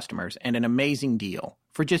new customers and an amazing deal.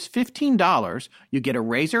 For just $15, you get a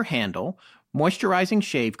razor handle, moisturizing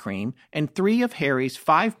shave cream, and 3 of Harry's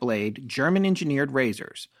 5-blade German-engineered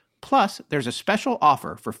razors. Plus, there's a special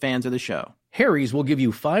offer for fans of the show. Harry's will give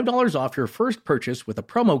you $5 off your first purchase with a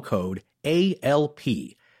promo code ALP.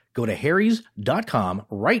 Go to harrys.com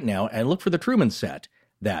right now and look for the Truman set.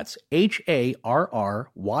 That's HARRYS.com.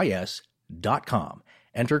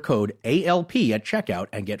 Enter code ALP at checkout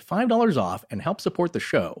and get $5 off and help support the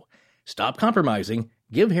show. Stop compromising.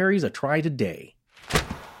 Give Harry's a try today.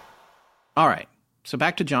 All right, so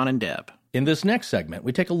back to John and Deb. In this next segment,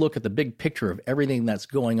 we take a look at the big picture of everything that's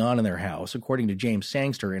going on in their house, according to James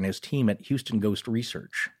Sangster and his team at Houston Ghost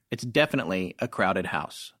Research. It's definitely a crowded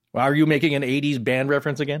house. Well, are you making an 80s band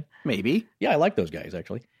reference again? Maybe. Yeah, I like those guys,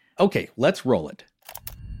 actually. Okay, let's roll it.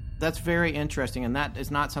 That's very interesting, and that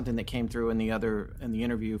is not something that came through in the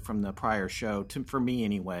interview from the prior show, for me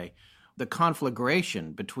anyway. The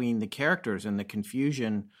conflagration between the characters and the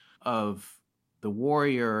confusion of the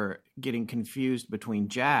warrior getting confused between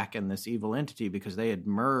Jack and this evil entity because they had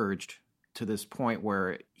merged to this point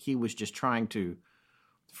where he was just trying to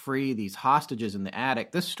free these hostages in the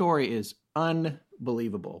attic. This story is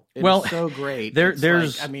unbelievable. It's so great. There's,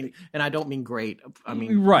 like, I mean, and I don't mean great. I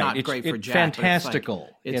mean, right. Not it's, great it's for Jack. Fantastical.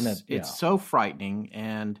 It's so frightening,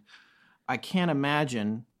 and I can't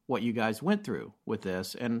imagine what you guys went through with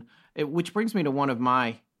this. And which brings me to one of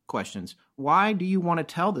my questions. Why do you want to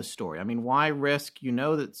tell this story? I mean, why risk? You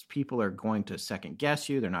know that people are going to second guess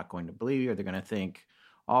you. They're not going to believe you. Or they're going to think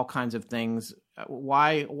all kinds of things.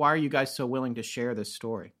 Why are you guys so willing to share this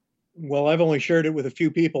story? Well, I've only shared it with a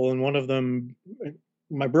few people, and one of them,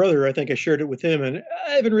 my brother, I think I shared it with him, and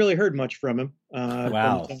I haven't really heard much from him.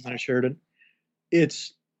 Wow. From the time I shared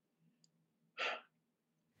it.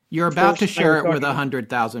 You're about to share it with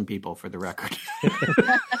 100,000 people, for the record.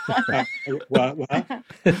 What?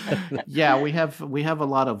 Yeah, we have a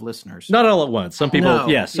lot of listeners. Not all at once. Some people,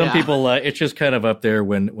 people, it's just kind of up there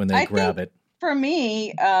when they grab it. For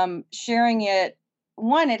me, sharing it,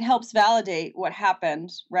 one, it helps validate what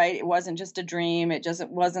happened, right? It wasn't just a dream. It just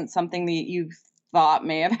wasn't something that you thought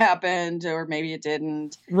may have happened, or maybe it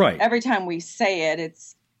didn't. Right. Every time we say it,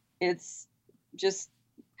 it's just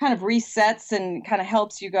kind of resets and kind of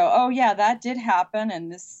helps you go, oh yeah, that did happen,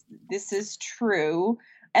 and this is true.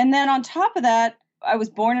 And then on top of that, I was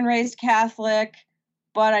born and raised Catholic,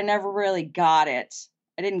 but I never really got it.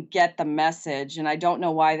 I didn't get the message, and I don't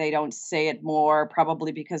know why they don't say it more,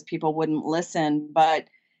 probably because people wouldn't listen. But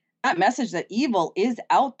that message that evil is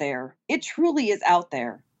out there, it truly is out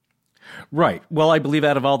there. Right. Well, I believe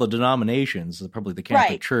out of all the denominations, probably the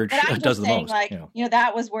Catholic Church does the most.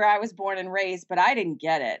 That was where I was born and raised, but I didn't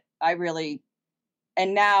get it.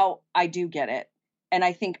 And now I do get it. And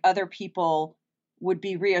I think other people would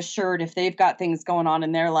be reassured if they've got things going on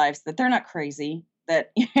in their lives that they're not crazy,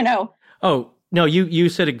 that, Oh, no, you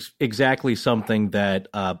said exactly something that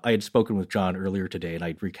I had spoken with John earlier today, and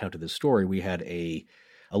I'd recounted this story. We had a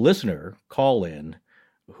listener call in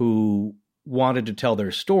who wanted to tell their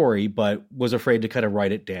story, but was afraid to kind of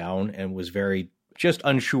write it down and was very just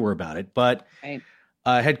unsure about it, but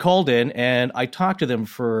had called in, and I talked to them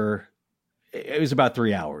it was about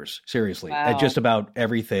 3 hours, seriously, just about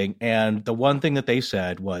everything. And the one thing that they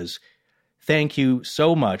said was, thank you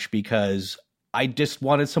so much, because I just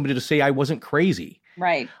wanted somebody to say I wasn't crazy.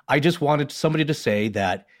 Right. I just wanted somebody to say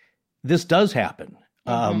that this does happen.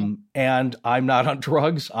 Mm-hmm. And I'm not on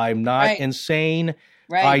drugs. I'm not insane.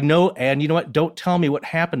 Right. I know, and you know what? Don't tell me what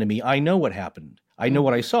happened to me. I know what happened. I know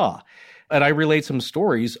what I saw. And I relate some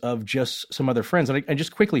stories of just some other friends. And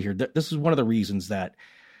just quickly here, this is one of the reasons that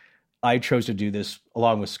I chose to do this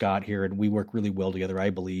along with Scott here, and we work really well together, I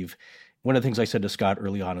believe. One of the things I said to Scott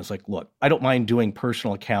early on is like, look, I don't mind doing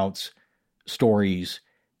personal accounts, stories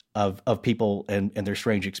of people and their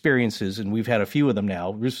strange experiences. And we've had a few of them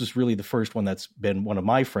now. This is really the first one that's been one of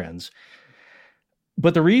my friends.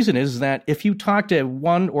 But the reason is that if you talk to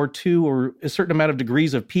one or two or a certain amount of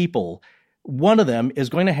degrees of people, one of them is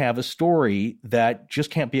going to have a story that just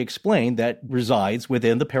can't be explained that resides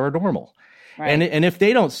within the paranormal. Right. And if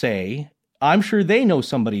they don't say, I'm sure they know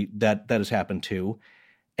somebody that has happened to.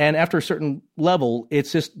 And after a certain level,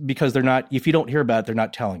 it's just because they're not, if you don't hear about it, they're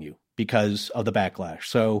not telling you because of the backlash.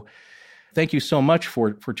 So thank you so much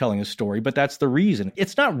for telling a story. But that's the reason.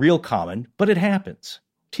 It's not real common, but it happens.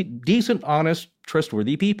 Decent, honest,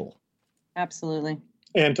 trustworthy people. Absolutely.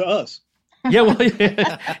 And to us. Yeah, well,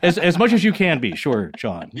 as much as you can be, sure,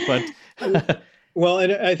 John. But well,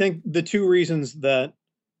 and I think the two reasons that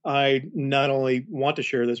I not only want to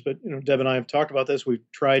share this, but Deb and I have talked about this. We've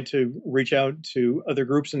tried to reach out to other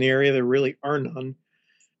groups in the area. There really are none.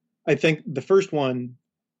 I think the first one,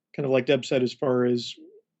 kind of like Deb said, as far as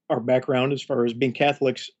our background, as far as being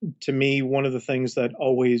Catholics, to me, one of the things that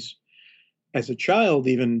always, as a child,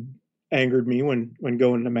 even angered me when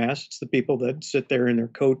going to Mass, it's the people that sit there in their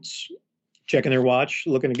coats, checking their watch,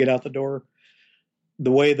 looking to get out the door.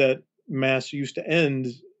 The way that Mass used to end,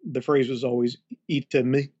 the phrase was always "ite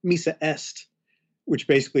missa est," which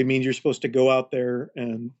basically means you're supposed to go out there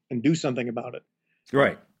and do something about it.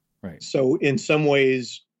 Right. So in some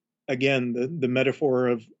ways, again, the metaphor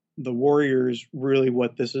of the warrior is really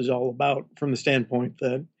what this is all about, from the standpoint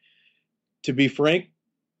that, to be frank,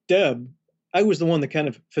 Deb, I was the one that kind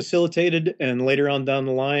of facilitated and later on down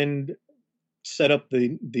the line set up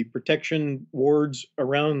the protection wards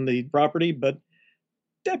around the property, but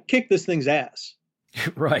Deb kicked this thing's ass.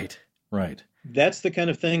 Right. That's the kind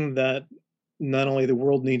of thing that not only the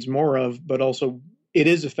world needs more of, but also it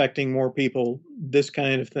is affecting more people, this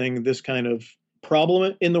kind of thing, this kind of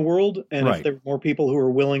problem in the world. And if there are more people who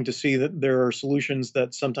are willing to see that there are solutions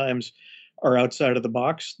that sometimes are outside of the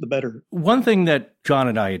box, the better. One thing that John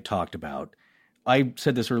and I had talked about, I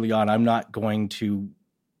said this early on, I'm not going to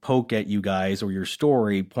poke at you guys or your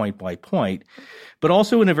story point by point, but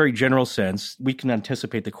also in a very general sense, we can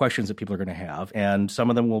anticipate the questions that people are going to have. And some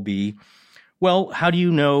of them will be, well, how do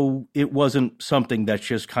you know it wasn't something that's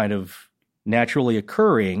just kind of naturally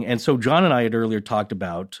occurring? And so John and I had earlier talked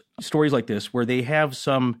about stories like this where they have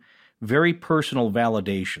some very personal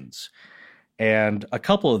validations. And a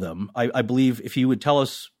couple of them, I believe, if you would tell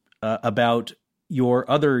us about your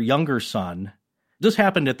other younger son, this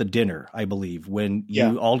happened at the dinner, I believe, when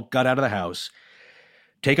you all got out of the house,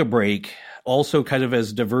 take a break, also kind of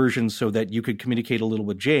as diversion so that you could communicate a little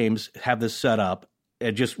with James, have this set up,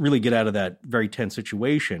 and just really get out of that very tense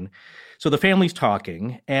situation. So the family's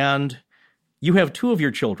talking, and you have two of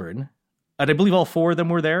your children, and I believe all four of them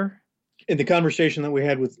were there? In the conversation that we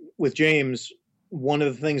had with James, one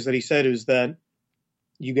of the things that he said is that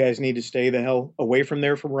you guys need to stay the hell away from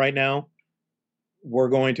there from right now. We're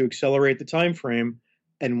going to accelerate the time frame.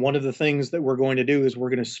 And one of the things that we're going to do is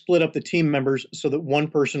we're going to split up the team members so that one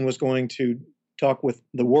person was going to talk with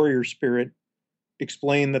the warrior spirit,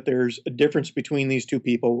 explain that there's a difference between these two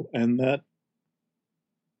people and that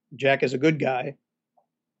Jack is a good guy.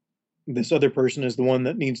 This other person is the one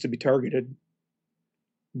that needs to be targeted.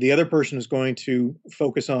 The other person is going to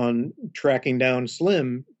focus on tracking down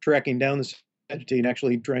Slim, tracking down this entity and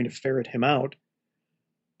actually trying to ferret him out.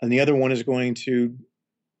 And the other one is going to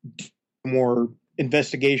do more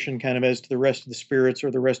investigation kind of as to the rest of the spirits or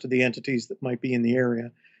the rest of the entities that might be in the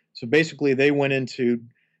area. So basically they went into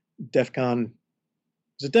DEFCON.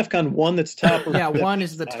 Is it DEFCON 1 that's top? Or yeah, 1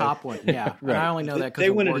 is the top one. Yeah. Right. And I only know that because they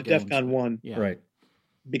went into DEFCON 1. Yeah. Right.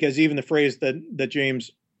 Because even the phrase that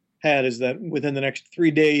James had is that within the next 3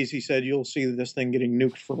 days, he said, you'll see this thing getting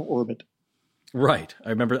nuked from orbit. Right.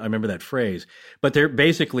 I remember that phrase. But they're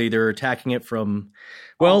attacking it from,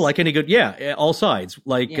 well, like any good, all sides,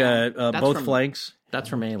 like both flanks. That's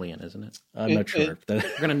from Alien, isn't it? I'm not sure. We're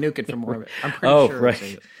going to nuke it from orbit. I'm pretty sure.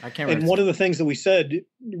 Right. I can't remember. And one of the things that we said,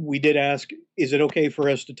 we did ask, is it okay for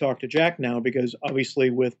us to talk to Jack now? Because obviously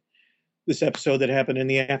with this episode that happened in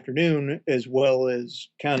the afternoon, as well as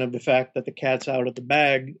kind of the fact that the cat's out of the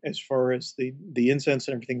bag as far as the incense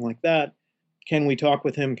and everything like that, can we talk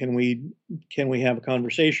with him? Can we have a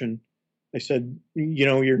conversation? I said,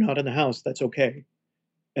 you're not in the house. That's okay.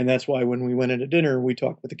 And that's why when we went into dinner, we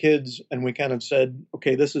talked with the kids and we kind of said,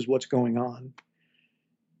 okay, this is what's going on.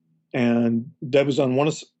 And Deb was on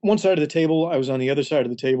one side of the table. I was on the other side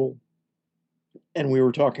of the table. And we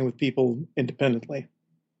were talking with people independently.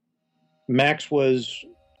 Max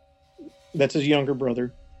that's his younger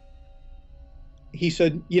brother. He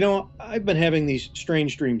said, I've been having these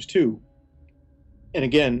strange dreams too. And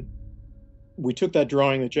again, we took that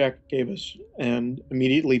drawing that Jack gave us and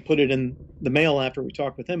immediately put it in the mail after we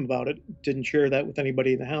talked with him about it. Didn't share that with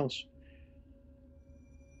anybody in the house.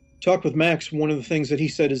 Talked with Max. One of the things that he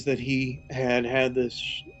said is that he had this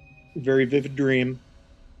very vivid dream.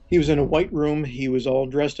 He was in a white room. He was all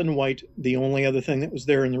dressed in white. The only other thing that was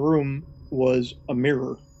there in the room was a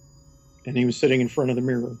mirror. And he was sitting in front of the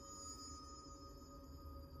mirror.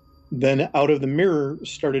 Then out of the mirror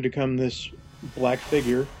started to come this black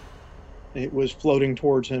figure. It was floating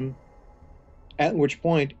towards him, at which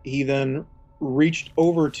point he then reached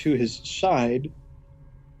over to his side,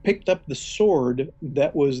 picked up the sword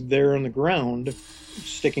that was there on the ground,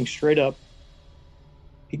 sticking straight up.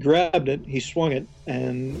 He grabbed it, he swung it,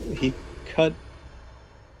 and he cut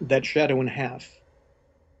that shadow in half.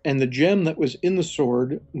 And the gem that was in the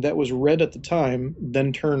sword, that was red at the time,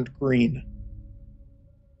 then turned green.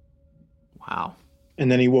 Wow. And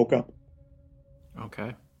then he woke up.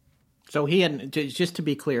 Okay. So he had, just to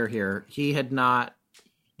be clear here, he had not,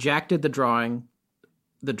 Jack did the drawing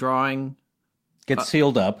Gets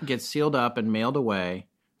sealed up and mailed away.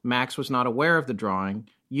 Max was not aware of the drawing.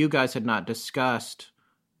 You guys had not discussed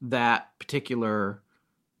that particular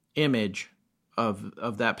image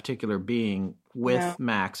of that particular being with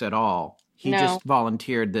Max at all. He just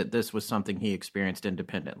volunteered that this was something he experienced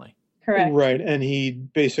independently. Correct. Right, and he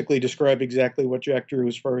basically described exactly what Jack drew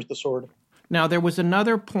as far as the sword. Now, there was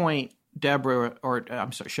another point, Deborah, or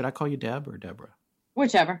I'm sorry, should I call you Deb or Deborah?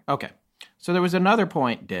 Whichever. Okay. So there was another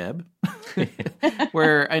point, Deb,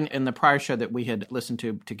 where in the prior show that we had listened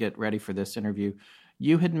to get ready for this interview,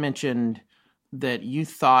 you had mentioned that you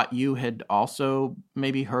thought you had also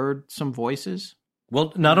maybe heard some voices.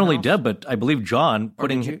 Well, not only Deb, but I believe John,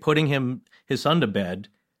 putting his son to bed,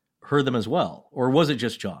 heard them as well. Or was it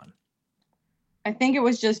just John? I think it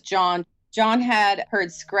was just John. John had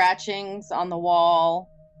heard scratchings on the wall.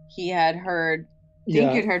 He had heard,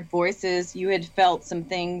 you'd heard voices. You had felt some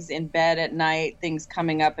things in bed at night, things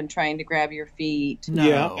coming up and trying to grab your feet. No.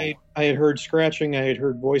 Yeah, I had heard scratching. I had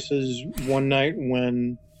heard voices one night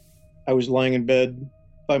when I was lying in bed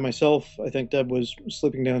by myself. I think Deb was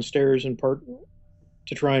sleeping downstairs in part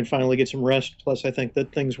to try and finally get some rest. Plus, I think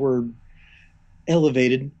that things were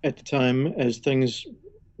elevated at the time, as things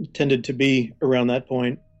tended to be around that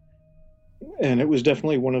point. And it was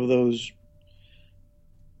definitely one of those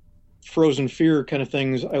frozen fear kind of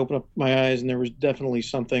things, I opened up my eyes and there was definitely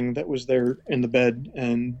something that was there in the bed.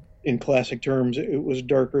 And in classic terms, it was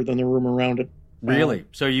darker than the room around it. Really?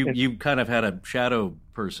 So you kind of had a shadow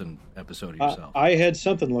person episode of yourself. I had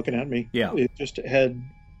something looking at me. Yeah. It just had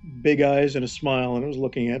big eyes and a smile, and it was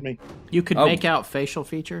looking at me. You could make out facial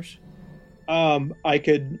features? I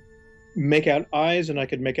could make out eyes, and I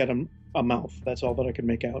could make out a mouth. That's all that I could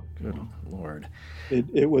make out. Good Lord.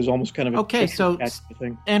 It was almost kind of a okay, so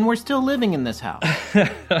thing. And we're still living in this house.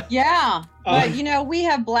 Yeah, but we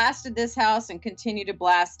have blasted this house and continue to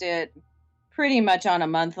blast it pretty much on a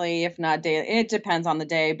monthly, if not daily. It depends on the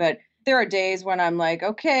day, but there are days when I'm like,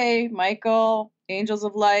 okay, Michael, Angels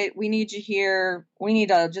of Light, we need you here. We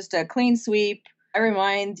need just a clean sweep. I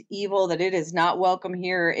remind evil that it is not welcome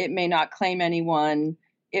here. It may not claim anyone.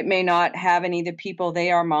 It may not have any of the people.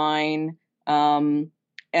 They are mine. And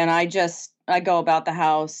I go about the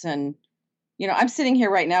house, and I'm sitting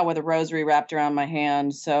here right now with a rosary wrapped around my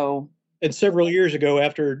hand. So, and several years ago,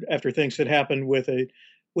 after things had happened with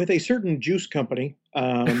a certain juice company,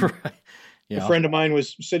 Right. Yeah. A friend of mine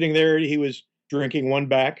was sitting there. He was drinking one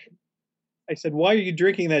back. I said, "Why are you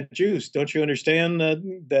drinking that juice? Don't you understand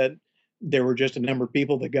that there were just a number of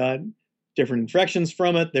people that got different infections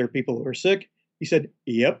from it? There are people who are sick." He said,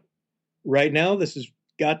 "Yep. Right now, this has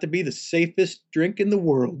got to be the safest drink in the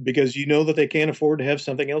world because you know that they can't afford to have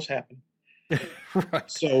something else happen."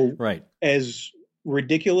 Right. So, right. As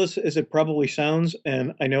ridiculous as it probably sounds,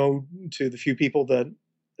 and I know to the few people that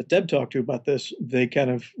Deb talked to about this, they kind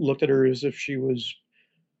of looked at her as if she was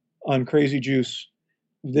on crazy juice.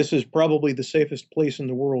 This is probably the safest place in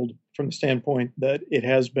the world from the standpoint that it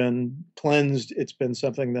has been cleansed. It's been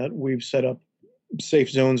something that we've set up safe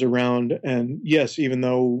zones around. And yes, even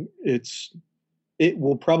though it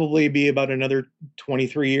will probably be about another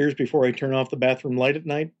 23 years before I turn off the bathroom light at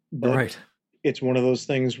night. But right. It's one of those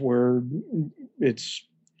things where it's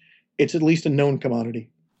at least a known commodity.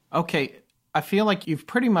 Okay. I feel like you've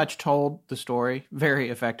pretty much told the story very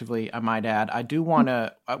effectively, I might add. I do want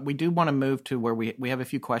to, we do want to move to where we have a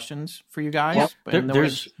few questions for you guys. Yeah.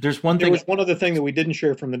 There's one thing. There was one other thing that we didn't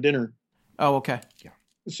share from the dinner. Oh, okay. Yeah.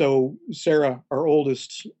 So Sarah, our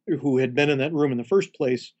oldest, who had been in that room in the first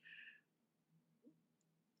place,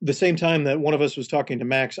 the same time that one of us was talking to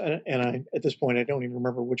Max, and I, at this point, I don't even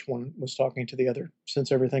remember which one was talking to the other,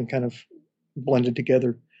 since everything kind of blended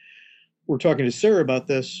together. We're talking to Sarah about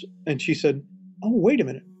this, and she said, "Oh, wait a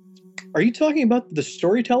minute. Are you talking about the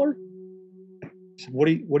storyteller?" I said, What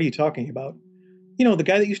are you talking about? The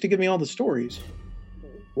guy that used to give me all the stories.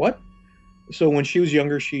 What? So when she was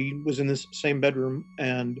younger, she was in this same bedroom,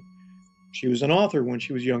 and she was an author when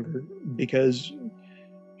she was younger because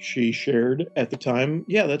she shared at the time,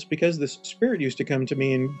 yeah, that's because this spirit used to come to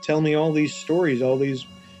me and tell me all these stories, all these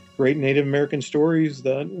great Native American stories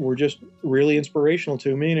that were just really inspirational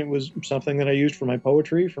to me. And it was something that I used for my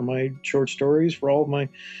poetry, for my short stories, for all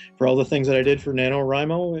the things that I did for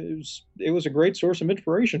NaNoWriMo. It was a great source of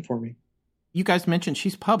inspiration for me. You guys mentioned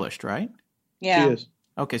she's published, right? Yeah. She is.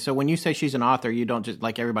 Okay, so when you say she's an author, you don't just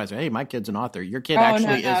like everybody say, "Hey, my kid's an author." Your kid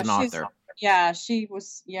actually is an author. Yeah, she's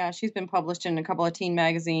been published in a couple of teen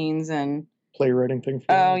magazines and playwriting thing.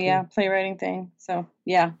 Playwriting thing. So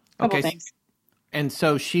yeah, a couple things. And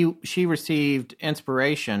so she received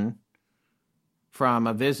inspiration from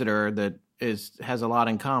a visitor that has a lot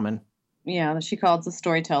in common. Yeah, that she called the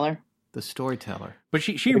storyteller. The storyteller. But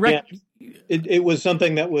it was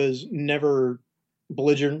something that was never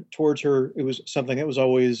belligerent towards her. It was something that was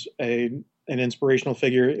always an inspirational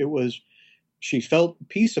figure. It was, she felt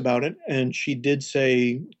peace about it, and she did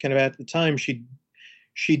say, kind of at the time,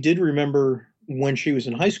 she did remember when she was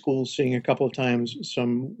in high school seeing a couple of times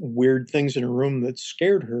some weird things in her room that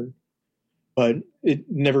scared her, but it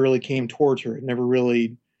never really came towards her. It never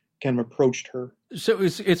really kind of approached her. So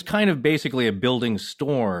it's kind of basically a building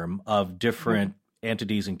storm of different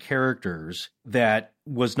entities and characters that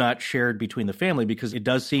was not shared between the family, because it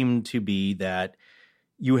does seem to be that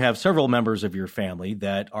you have several members of your family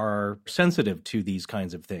that are sensitive to these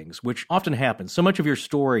kinds of things, which often happens. So much of your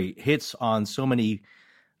story hits on so many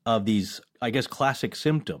of these, I guess, classic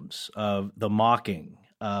symptoms of the mocking,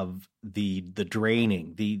 of the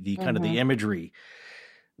draining, the kind of the imagery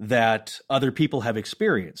that other people have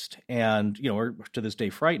experienced and, are to this day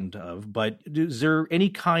frightened of. But is there any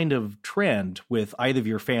kind of trend with either of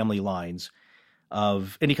your family lines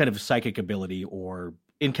of any kind of psychic ability or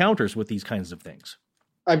encounters with these kinds of things?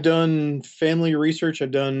 I've done family research. I've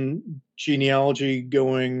done genealogy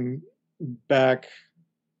going back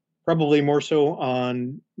probably more so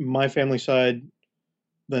on my family side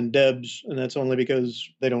than Deb's, and that's only because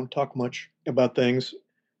they don't talk much about things.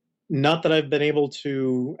 Not that I've been able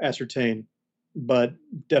to ascertain, but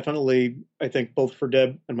definitely, I think both for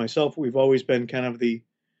Deb and myself, we've always been kind of the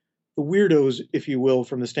weirdos, if you will,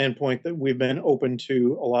 from the standpoint that we've been open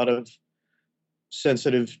to a lot of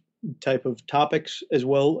sensitive type of topics, as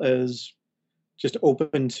well as just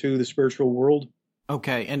open to the spiritual world.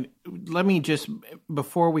 Okay, and let me just,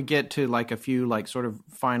 before we get to like a few like sort of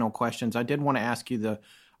final questions, I did want to ask you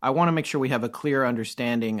I want to make sure we have a clear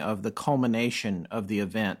understanding of the culmination of the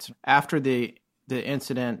events. After the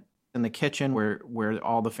incident in the kitchen where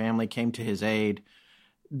all the family came to his aid,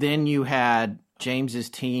 then you had James's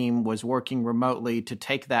team was working remotely to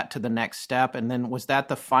take that to the next step, and then was that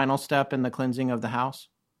the final step in the cleansing of the house?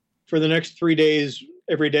 For the next 3 days,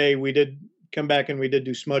 every day we did come back and we did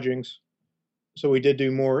do smudgings. So we did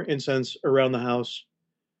do more incense around the house.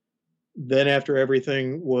 Then after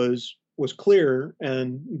everything was clear,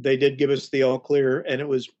 and they did give us the all clear, and it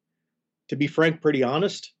was, to be frank, pretty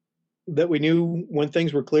honest that we knew when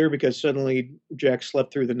things were clear, because suddenly Jack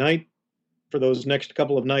slept through the night for those next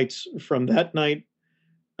couple of nights from that night,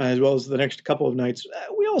 as well as the next couple of nights.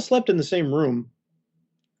 We all slept in the same room.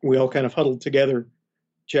 We all kind of huddled together.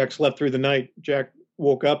 Jack slept through the night. Jack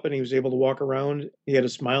woke up and he was able to walk around. He had a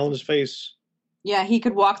smile on his face. Yeah, he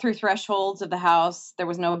could walk through thresholds of the house. There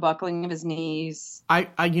was no buckling of his knees. I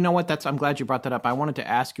you know what? I'm glad you brought that up. I wanted to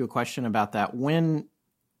ask you a question about that. When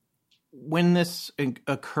this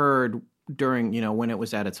occurred during, when it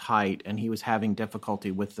was at its height and he was having difficulty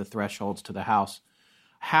with the thresholds to the house,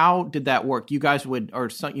 how did that work? You guys would, or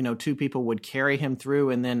some, two people would carry him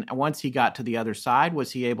through, and then once he got to the other side,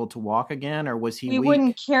 was he able to walk again, or was he weak? We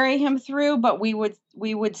wouldn't carry him through, but we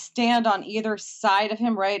would stand on either side of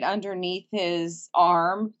him, right underneath his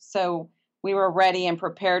arm, so we were ready and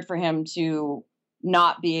prepared for him to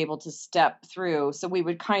not be able to step through. So we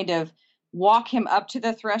would kind of walk him up to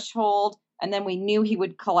the threshold, and then we knew he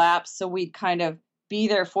would collapse, so we'd kind of be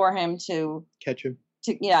there for him to catch him.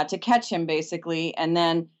 To catch him, basically, and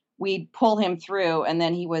then we'd pull him through, and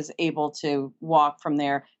then he was able to walk from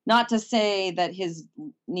there. Not to say that his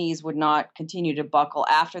knees would not continue to buckle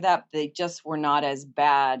after that, they just were not as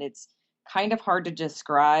bad. It's kind of hard to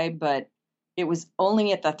describe, but it was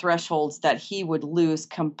only at the thresholds that he would lose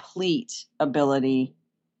complete ability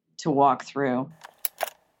to walk through.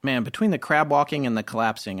 Man, between the crab walking and the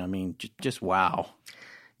collapsing, I mean, just wow.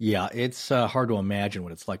 Yeah, it's hard to imagine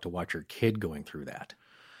what it's like to watch your kid going through that.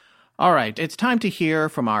 All right, it's time to hear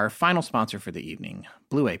from our final sponsor for the evening,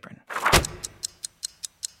 Blue Apron.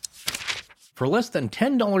 For less than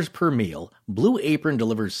 $10 per meal, Blue Apron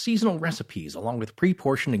delivers seasonal recipes along with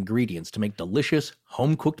pre-portioned ingredients to make delicious,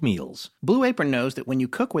 home-cooked meals. Blue Apron knows that when you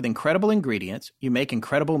cook with incredible ingredients, you make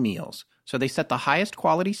incredible meals. So they set the highest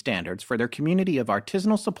quality standards for their community of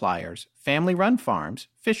artisanal suppliers, family-run farms,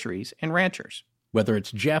 fisheries, and ranchers. Whether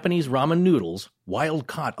it's Japanese ramen noodles,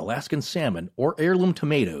 wild-caught Alaskan salmon, or heirloom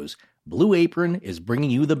tomatoes, Blue Apron is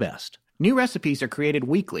bringing you the best. New recipes are created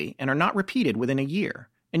weekly and are not repeated within a year.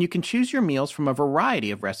 And you can choose your meals from a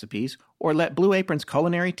variety of recipes or let Blue Apron's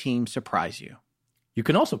culinary team surprise you. You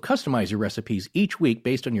can also customize your recipes each week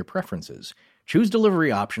based on your preferences. Choose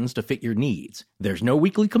delivery options to fit your needs. There's no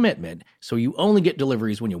weekly commitment, so you only get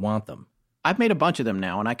deliveries when you want them. I've made a bunch of them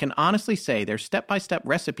now, and I can honestly say their step-by-step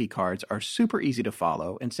recipe cards are super easy to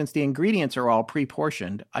follow, and since the ingredients are all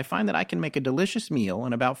pre-portioned, I find that I can make a delicious meal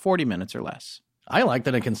in about 40 minutes or less. I like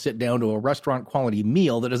that I can sit down to a restaurant-quality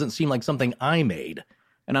meal that doesn't seem like something I made.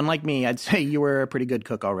 And unlike me, I'd say you were a pretty good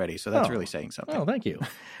cook already, so that's really saying something. Oh, thank you.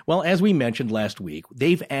 Well, as we mentioned last week,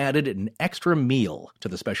 they've added an extra meal to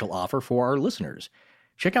the special offer for our listeners.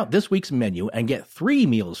 Check out this week's menu and get 3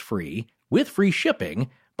 meals free with free shipping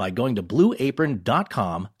by going to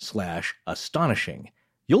blueapron.com/astonishing.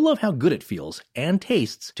 You'll love how good it feels and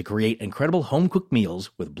tastes to create incredible home-cooked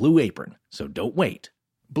meals with Blue Apron, so don't wait.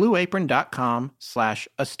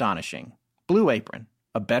 blueapron.com/astonishing. Blue Apron,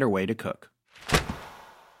 a better way to cook.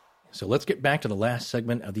 So let's get back to the last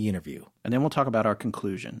segment of the interview. And then we'll talk about our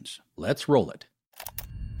conclusions. Let's roll it.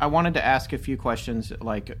 I wanted to ask a few questions,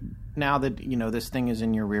 like now that, this thing is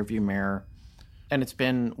in your rearview mirror, and it's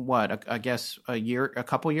been, I guess a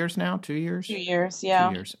couple years now? 2 years? 2 years, yeah.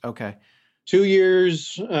 2 years, okay. 2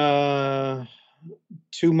 years, 2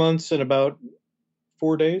 months, and about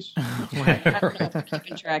 4 days. Right. I don't know if we're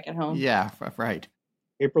keeping track at home. Yeah, right.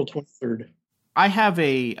 April 23rd. I have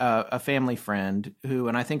a family friend who,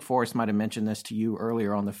 and I think Forrest might have mentioned this to you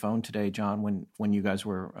earlier on the phone today, John, when you guys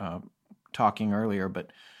were talking earlier,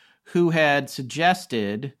 but who had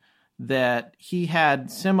suggested that he had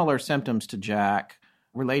similar symptoms to Jack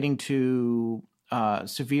relating to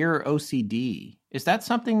severe OCD Is that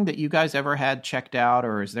something that you guys ever had checked out,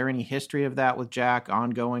 or is there any history of that with Jack,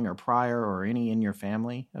 ongoing or prior, or any in your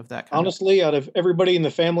family of that kind? Honestly, out of everybody in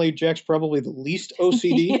the family, Jack's probably the least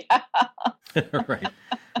OCD. Right.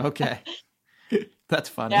 Okay. That's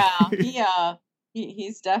funny. Yeah,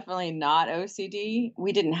 he's definitely not OCD.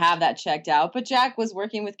 We didn't have that checked out, but Jack was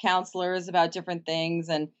working with counselors about different things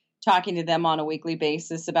and talking to them on a weekly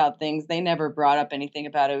basis about things. They never brought up anything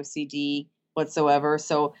about OCD whatsoever.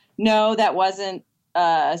 So no, that wasn't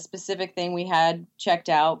a specific thing we had checked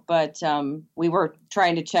out, but we were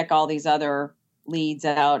trying to check all these other leads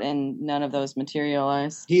out and none of those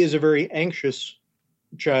materialized. He is a very anxious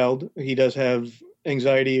child. He does have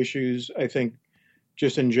anxiety issues, I think,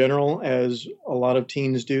 just in general, as a lot of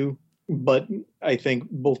teens do. But I think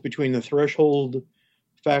both between the threshold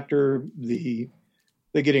factor, the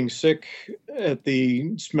getting sick at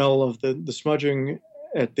the smell of the smudging,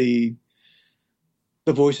 at the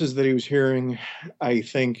voices that he was hearing, I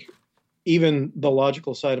think even the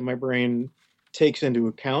logical side of my brain takes into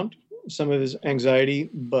account some of his anxiety,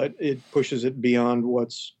 but it pushes it beyond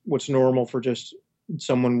what's normal for just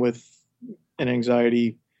someone with an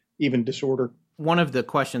anxiety, even disorder. One of the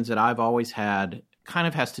questions that I've always had kind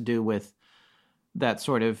of has to do with that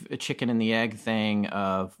sort of a chicken and the egg thing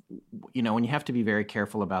of, you know, and you have to be very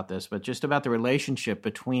careful about this, but just about the relationship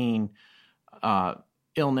between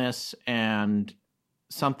illness and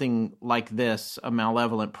something like this, a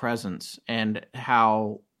malevolent presence, and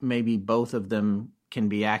how maybe both of them can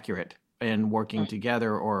be accurate and working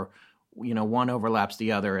together, or, you know, one overlaps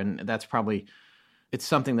the other. And that's probably, it's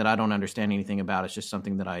something that I don't understand anything about. It's just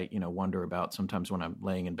something that I, you know, wonder about sometimes when I'm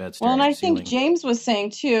laying in bed staring Well, and I at the ceiling. think James was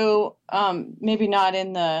saying too, maybe not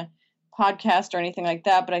in the podcast or anything like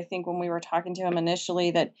that, but I think when we were talking to him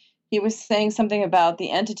initially, that he was saying something about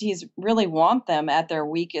the entities really want them at their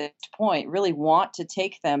weakest point, really want to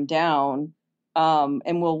take them down,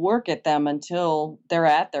 and will work at them until they're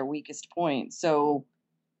at their weakest point. So,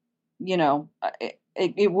 you know,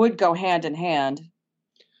 it would go hand in hand.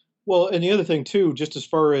 Well, and the other thing too, just as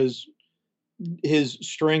far as his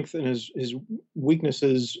strength and his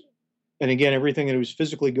weaknesses, and again, everything that he was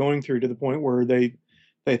physically going through, to the point where they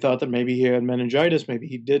thought that maybe he had meningitis, maybe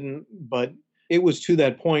he didn't, but it was to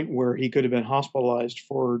that point where he could have been hospitalized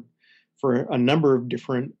for a number of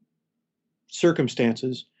different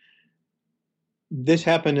circumstances. This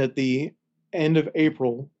happened at the end of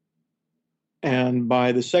April, and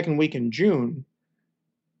by the second week in June,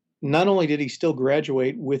 not only did he still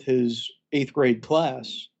graduate with his 8th grade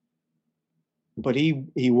class, but he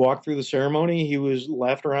walked through the ceremony. He was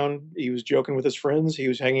laughed around. He was joking with his friends. He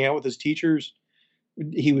was hanging out with his teachers.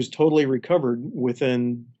 He was totally recovered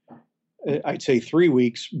within, I'd say 3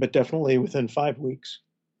 weeks, but definitely within 5 weeks.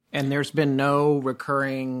 And there's been no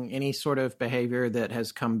recurring, any sort of behavior that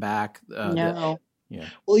has come back? No. Yeah.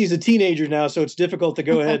 Well, he's a teenager now, so it's difficult to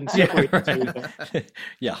go ahead and separate the two.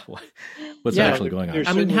 Yeah. What's actually going on?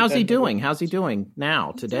 I mean, how's he doing? How's he doing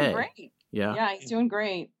now, today? Doing great. Yeah. Yeah, he's doing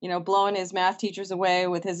great. You know, blowing his math teachers away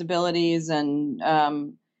with his abilities, and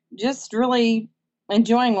just really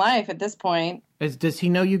enjoying life at this point. Does he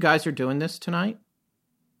know you guys are doing this tonight?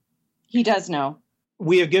 He does know.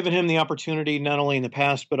 We have given him the opportunity, not only in the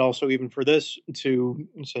past, but also even for this, to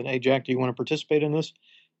say, hey, Jack, do you want to participate in this?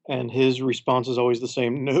 And his response is always the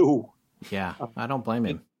same, no. Yeah, I don't blame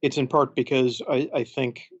him. It's in part because I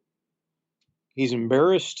think he's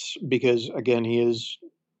embarrassed because, again, he is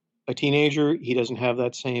a teenager. He doesn't have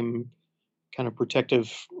that same kind of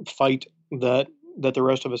protective fight that the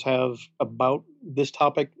rest of us have about this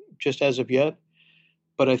topic just as of yet.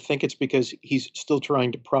 But I think it's because he's still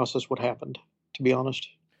trying to process what happened, to be honest.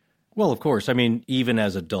 Well, of course. I mean, even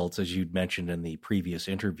as adults, as you'd mentioned in the previous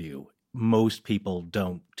interview, most people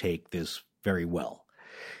don't take this very well.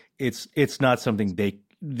 It's not something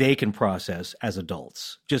they can process as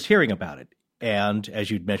adults, just hearing about it. And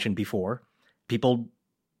as you'd mentioned before, people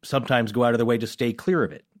sometimes go out of their way to stay clear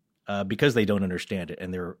of it because they don't understand it,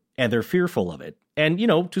 and they're fearful of it. And, you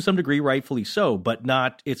know, to some degree, rightfully so, but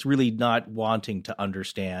it's really not wanting to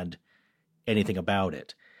understand anything about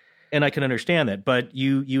it. And I can understand that, but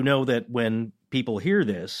you know that when people hear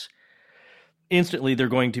this, instantly they're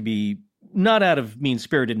going to be not out of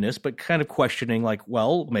mean-spiritedness, but kind of questioning, like,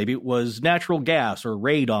 well, maybe it was natural gas or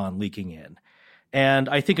radon leaking in. And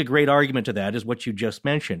I think a great argument to that is what you just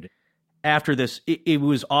mentioned. After this, it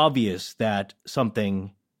was obvious that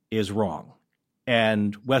something is wrong,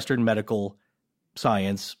 and Western medical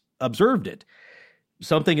science observed it.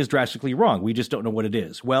 Something is drastically wrong. We just don't know what it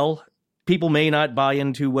is. Well, people may not buy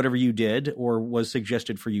into whatever you did or was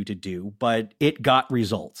suggested for you to do, but it got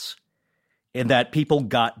results. And that people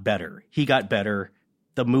got better. He got better.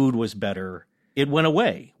 The mood was better. it went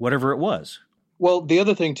away, whatever it was. Well, the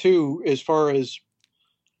other thing, too, as far as,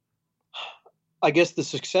 I guess, the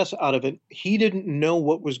success out of it, he didn't know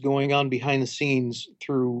what was going on behind the scenes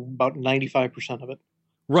through about 95% of it.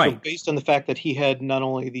 Right. So based on the fact that he had not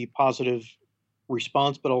only the positive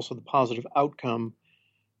response, but also the positive outcome,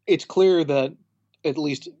 it's clear that, at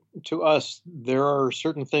least to us, there are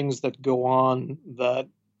certain things that go on that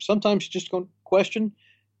sometimes you just don't question.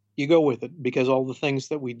 You go with it, because all the things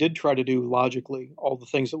that we did try to do logically, all the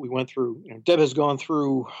things that we went through, Deb has gone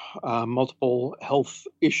through multiple health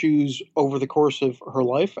issues over the course of her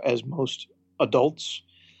life, as most adults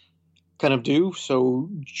kind of do. So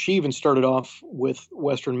she even started off with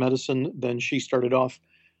Western medicine. Then she started off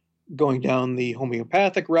going down the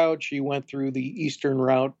homeopathic route. She went through the Eastern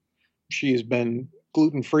route. She has been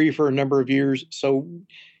gluten-free for a number of years. So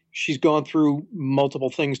she's gone through multiple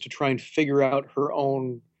things to try and figure out her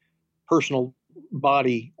own personal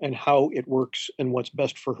body and how it works and what's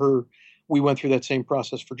best for her. We went through that same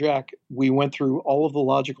process for Jack. We went through all of the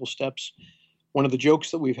logical steps. One of the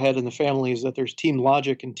jokes that we've had in the family is that there's Team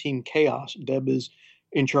Logic and Team Chaos. Deb is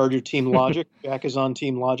in charge of Team Logic. Jack is on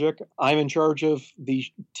Team Logic. I'm in charge of the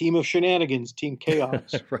team of shenanigans, Team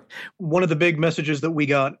Chaos. Right. One of the big messages that we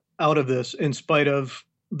got out of this, in spite of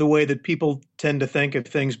the way that people tend to think of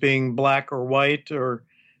things being black or white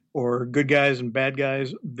or good guys and bad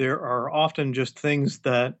guys, there are often just things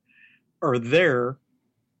that are there,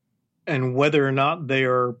 and whether or not they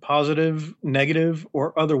are positive, negative,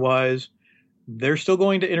 or otherwise, they're still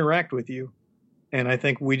going to interact with you. And I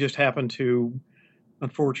think we just happened to,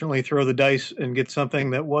 unfortunately, throw the dice and get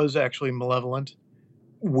something that was actually malevolent.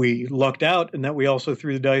 We lucked out in that we also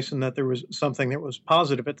threw the dice and that there was something that was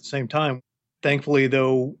positive at the same time. Thankfully,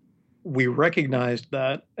 though, we recognized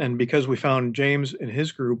that, and because we found James and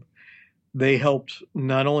his group, they helped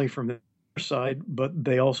not only from their side, but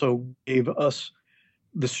they also gave us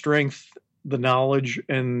the strength, the knowledge,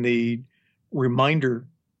 and the reminder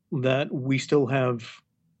that we still have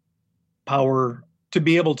power to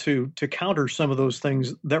be able to counter some of those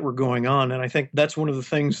things that were going on. And I think that's one of the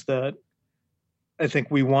things that I think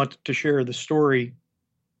we want to share the story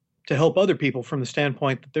to help other people, from the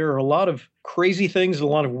standpoint that there are a lot of crazy things, a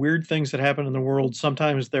lot of weird things that happen in the world.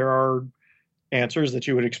 Sometimes there are answers that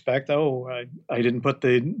you would expect. Oh, I didn't put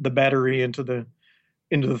the battery into the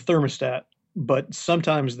thermostat. But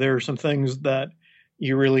sometimes there are some things that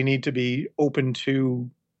you really need to be open to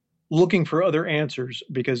looking for other answers,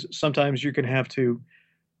 because sometimes you can have to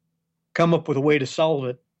come up with a way to solve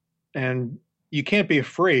it. And you can't be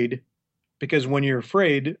afraid, because when you're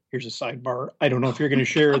afraid, here's a sidebar. I don't know if you're going to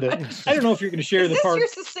share the. I don't know if you're going to share is the this part. your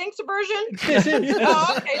succinct version? This is.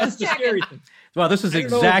 Oh, okay, just the checking. scary thing. Well, this is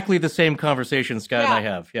exactly the same conversation Scott and I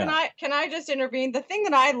have. Yeah. Can I just intervene? The thing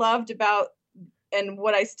that I loved about, and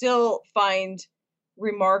what I still find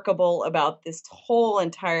remarkable about this whole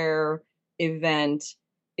entire event,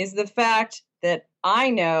 is the fact that I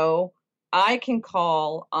know I can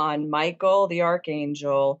call on Michael the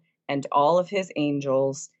Archangel and all of his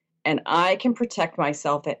angels, and I can protect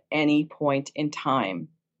myself at any point in time.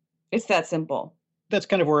 It's that simple. That's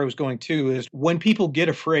kind of where I was going too, is when people get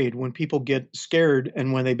afraid, when people get scared,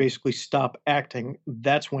 and when they basically stop acting,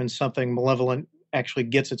 that's when something malevolent actually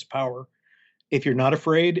gets its power. If you're not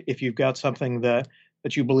afraid, if you've got something that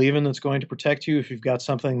you believe in that's going to protect you, if you've got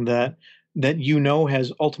something that you know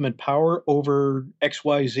has ultimate power over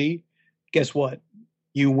XYZ, guess what?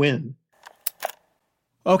 You win.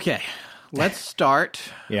 Okay, let's start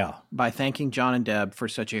Yeah. by thanking John and Deb for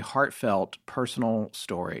such a heartfelt, personal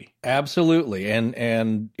story. Absolutely.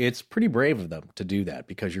 And it's pretty brave of them to do that,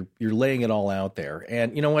 because you're laying it all out there.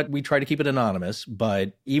 And you know what? We try to keep it anonymous,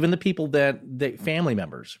 but even the people family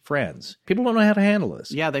members, friends, people don't know how to handle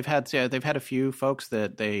this. Yeah, they've had a few folks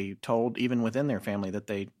that they told, even within their family, that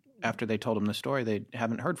after they told them the story, they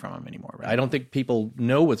haven't heard from them anymore. Right? I don't think people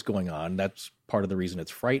know what's going on. That's part of the reason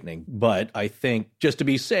it's frightening. But I think just to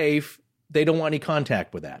be safe, they don't want any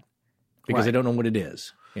contact with that, because they don't know what it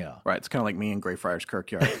is. Yeah. Right. It's kind of like me in Greyfriars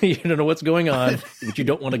Kirkyard. You don't know what's going on, but you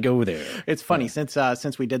don't want to go there. It's funny,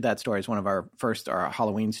 since we did that story, it's one of our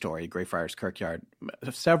Halloween story, Greyfriars Kirkyard.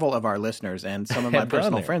 Several of our listeners and some of my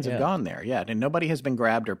personal friends have gone there. Yeah. And nobody has been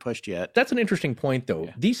grabbed or pushed yet. That's an interesting point, though.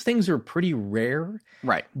 Yeah. These things are pretty rare.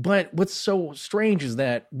 Right. But what's so strange is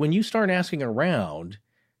that when you start asking around,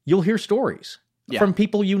 you'll hear stories from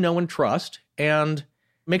people you know and trust, and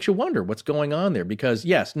makes you wonder what's going on there. Because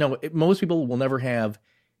most people will never have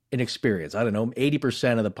an experience. I don't know,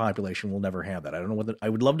 80% of the population will never have that. I don't know I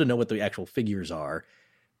would love to know what the actual figures are,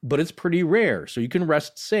 but it's pretty rare. So you can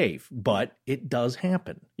rest safe, but it does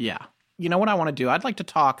happen. Yeah. You know what I want to do? I'd like to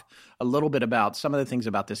talk a little bit about some of the things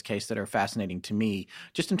about this case that are fascinating to me,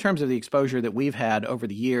 just in terms of the exposure that we've had over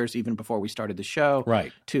the years, even before we started the show,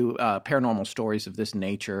 right, to paranormal stories of this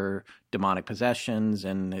nature, demonic possessions,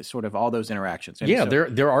 and sort of all those interactions. And yeah, so,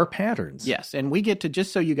 there are patterns. Yes, and we get to,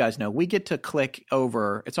 just so you guys know, we get to click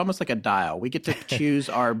over. It's almost like a dial. We get to choose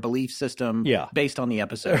our belief system based on the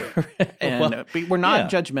episode. And we're not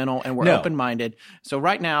judgmental, and we're open-minded. So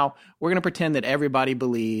right now, we're going to pretend that everybody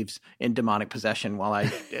believes in demonic possession while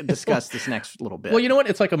I discuss this next little bit. Well, you know what?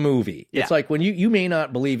 It's like a movie. Yeah. It's like when you may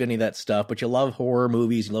not believe any of that stuff, but you love horror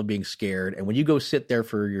movies, you love being scared. And when you go sit there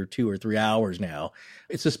for your 2 or 3 hours now,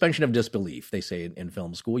 it's suspension of disbelief, they say in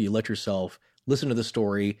film school. You let yourself listen to the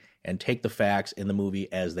story and take the facts in the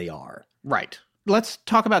movie as they are. Right. Let's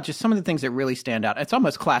talk about just some of the things that really stand out. It's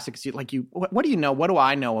almost classic. Like what do you know? What do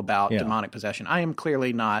I know about demonic possession? I am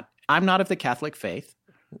clearly not. I'm not of the Catholic faith.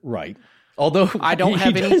 Right. Although I don't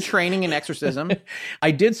have any training in exorcism.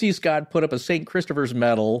 I did see Scott put up a St. Christopher's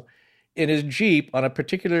medal in his Jeep on a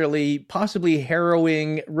particularly possibly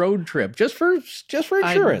harrowing road trip, just for insurance.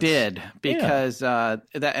 I did, because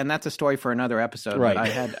that's a story for another episode. Right.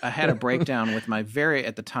 But I had a breakdown with my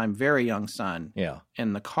at the time very young son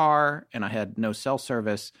in the car, and I had no cell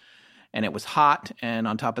service, and it was hot, and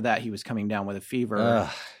on top of that, he was coming down with a fever.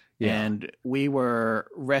 And we were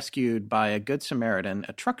rescued by a Good Samaritan,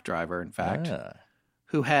 a truck driver, in fact,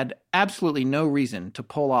 who had absolutely no reason to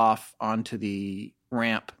pull off onto the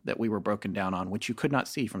ramp that we were broken down on, which you could not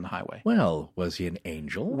see from the highway. Well, was he an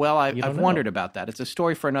angel? Well, I've wondered about that. It's a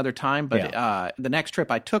story for another time, but the next trip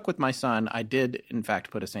I took with my son, I did, in fact,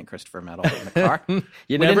 put a St. Christopher medal in the car.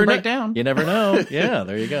 You never break down. You never know. Yeah,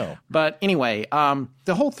 there you go. But anyway,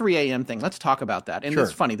 the whole 3 a.m. thing, let's talk about that. And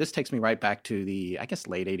it's funny, this takes me right back to the, I guess,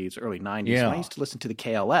 late 80s, early 90s. Yeah. When I used to listen to the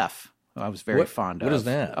KLF. I was very fond of. What is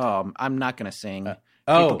that? I'm not going to sing.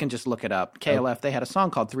 People can just look it up. KLF, they had a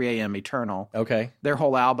song called 3 a.m. Eternal. Okay. Their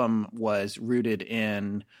whole album was rooted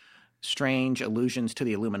in strange allusions to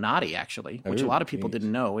the Illuminati, actually, which a lot of people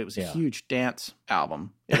didn't know. It was a huge dance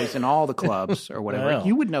album. It was in all the clubs or whatever. Wow.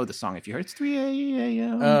 You would know the song if you heard it. It's 3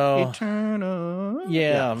 a.m. Eternal.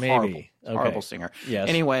 Yeah, maybe. Horrible singer. Yes.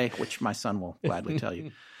 Anyway, which my son will gladly tell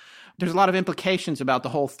you. There's a lot of implications about the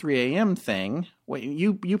whole 3 a.m. thing. Well,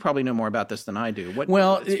 you probably know more about this than I do.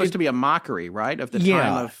 It's supposed to be a mockery, right, of the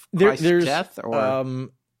time of Christ's death? Or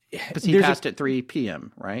because he passed at 3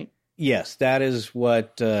 p.m., right? Yes, that is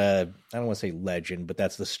what, I don't want to say legend, but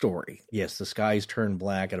that's the story. Yes, the skies turn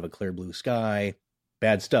black out of a clear blue sky.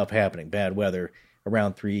 Bad stuff happening, bad weather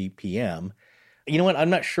around 3 p.m. You know what? I'm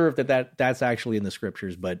not sure if that's actually in the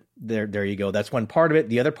scriptures, but there you go. That's one part of it.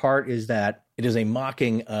 The other part is that it is a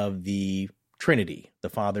mocking of the Trinity, the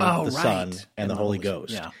Father, the Son, and the Holy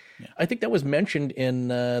Ghost. Yeah. I think that was mentioned in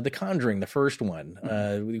The Conjuring, the first one.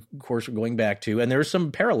 Of course, we're going back to, and there's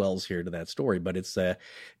some parallels here to that story, but it's,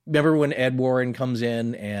 remember when Ed Warren comes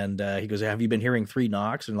in and he goes, have you been hearing 3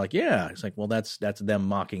 knocks? And like, yeah. It's like, well, that's them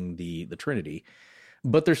mocking the Trinity.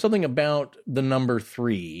 But there's something about the number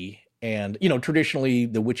 3. And, traditionally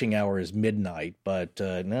the witching hour is midnight, but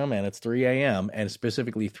no, man, it's 3 a.m. and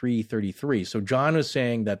specifically 3:33. So John was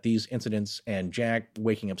saying that these incidents and Jack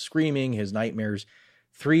waking up screaming, his nightmares,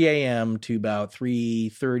 3 a.m. to about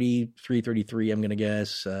 3:30, 3:33, I'm going to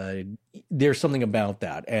guess. There's something about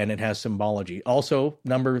that, and it has symbology. Also,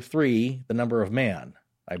 number 3, the number of man,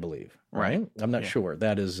 I believe. Right? I'm not sure.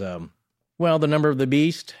 That is, the number of the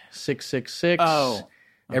beast, 666. Oh.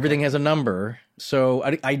 Okay. Everything has a number. So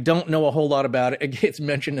I don't know a whole lot about it. It gets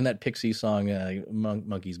mentioned in that Pixies song,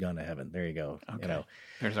 Monkey's Gone to Heaven. There you go. Okay.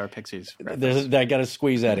 There's our Pixies. I got to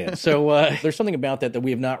squeeze that in. So there's something about that we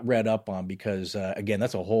have not read up on because, again,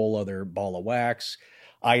 that's a whole other ball of wax.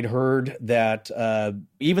 I'd heard that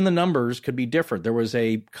even the numbers could be different. There was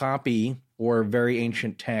a copy or very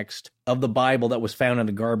ancient text of the Bible that was found in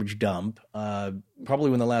a garbage dump, probably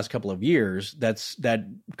within the last couple of years, that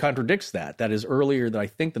contradicts that. That is earlier, I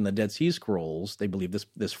think, than the Dead Sea Scrolls. They believe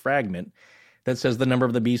this fragment that says the number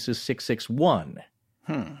of the beast is 661.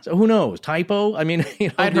 So who knows? Typo? I mean,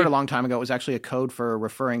 I'd heard a long time ago it was actually a code for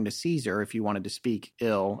referring to Caesar if you wanted to speak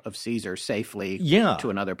ill of Caesar safely to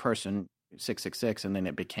another person. 666, and then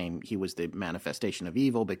it became he was the manifestation of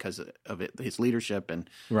evil because of his leadership, and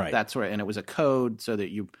that's where. And it was a code so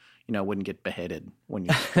that you wouldn't get beheaded when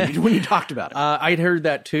you talked about it. I'd heard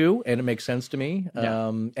that too, and it makes sense to me.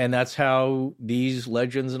 And that's how these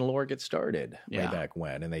legends and lore get started way back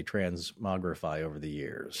when, and they transmogrify over the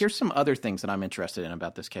years. Here's some other things that I'm interested in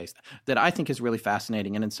about this case that I think is really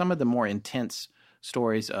fascinating, and in some of the more intense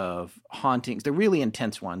stories of hauntings, the really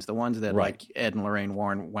intense ones, the ones that Right. like Ed and Lorraine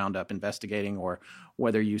Warren wound up investigating, or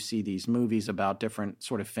whether you see these movies about different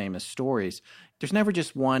sort of famous stories, there's never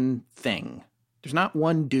just one thing. There's not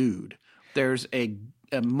one dude. There's a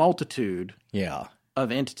multitude Yeah.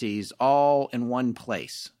 of entities all in one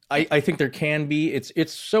place. I think there can be.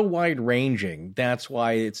 It's so wide ranging. That's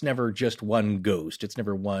why it's never just one ghost. It's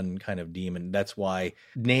never one kind of demon. That's why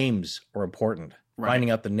names are important. Right.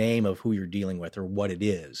 Finding out the name of who you're dealing with or what it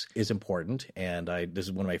is important. And this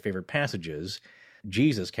is one of my favorite passages.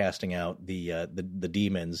 Jesus casting out the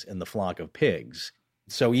demons in the flock of pigs.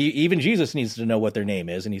 So even Jesus needs to know what their name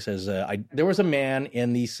is. And he says, there was a man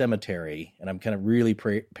in the cemetery, and I'm kind of really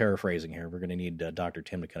paraphrasing here. We're going to need Dr.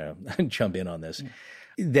 Tim to kind of jump in on this.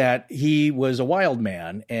 That he was a wild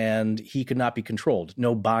man and he could not be controlled.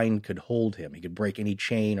 No bind could hold him. He could break any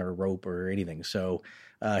chain or rope or anything. So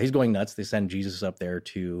he's going nuts. They send Jesus up there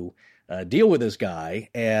to deal with this guy.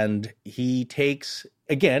 And he takes,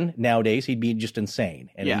 again, nowadays he'd be just insane.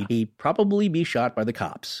 And he'd probably be shot by the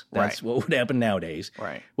cops. That's what would happen nowadays.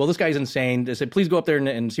 Right. Well, this guy's insane. They said, please go up there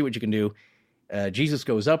and see what you can do. Jesus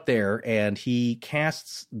goes up there and he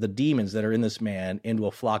casts the demons that are in this man into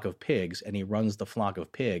a flock of pigs, and he runs the flock of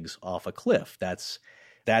pigs off a cliff. That's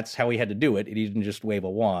how he had to do it. He didn't just wave a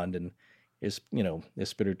wand and his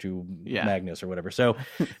spiritu magnus or whatever. So,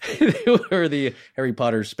 or the Harry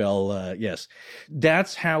Potter spell. Yes,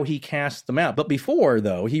 that's how he casts them out. But before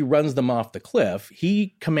though, he runs them off the cliff.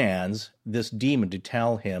 He commands this demon to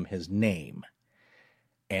tell him his name.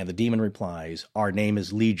 And the demon replies, "Our name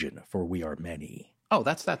is Legion, for we are many." Oh,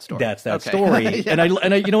 that's that story. That's that story. Yeah.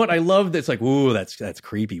 And I, you know what? I love that. It's like, ooh, that's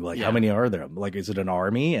creepy. Like, how many are there? Like, is it an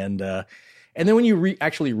army? And then when you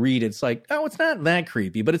actually read, it's like, oh, it's not that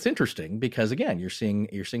creepy, but it's interesting because again, you're seeing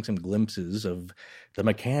some glimpses of the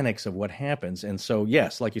mechanics of what happens. And so,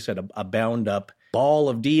 yes, like you said, a bound up ball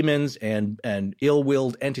of demons and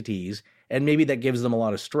ill-willed entities. And maybe that gives them a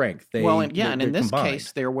lot of strength. And in this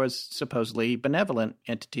case, there was supposedly benevolent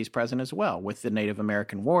entities present as well, with the Native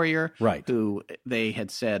American warrior, right? Who they had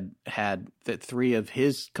said had that 3 of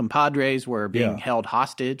his compadres were being held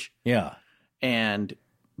hostage. Yeah. And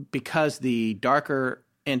because the darker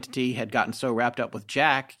entity had gotten so wrapped up with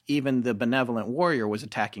Jack, even the benevolent warrior was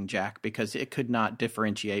attacking Jack because it could not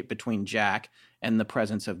differentiate between Jack and the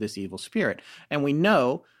presence of this evil spirit. And we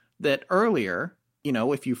know that earlier, you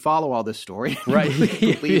know, if you follow all this story, right,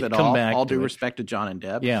 believe it all due respect to John and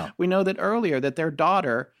Deb, we know that earlier that their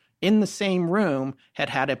daughter in the same room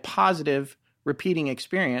had a positive repeating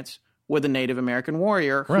experience with a Native American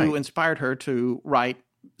warrior who inspired her to write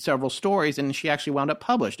several stories, and she actually wound up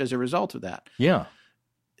published as a result of that. Yeah.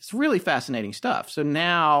 It's really fascinating stuff. So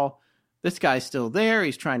now this guy's still there.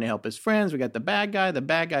 He's trying to help his friends. We got the bad guy. The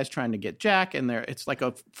bad guy's trying to get Jack, and it's like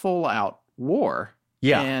a full-out war.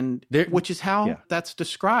 Yeah. And which is how that's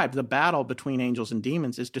described. The battle between angels and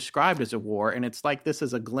demons is described as a war. And it's like this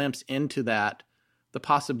is a glimpse into that, the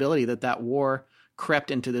possibility that war crept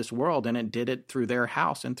into this world, and it did it through their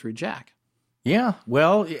house and through Jack. Yeah.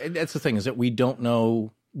 Well, that's the thing, is that we don't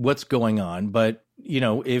know what's going on. But, you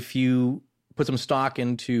know, if you put some stock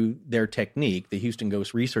into their technique, the Houston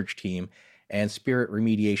Ghost Research Team and Spirit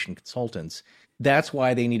Remediation Consultants, that's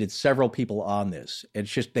why they needed several people on this.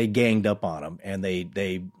 It's just they ganged up on them and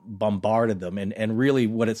they bombarded them. And really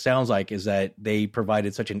what it sounds like is that they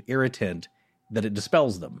provided such an irritant that it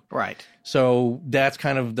dispels them. Right. So that's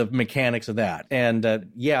kind of the mechanics of that. And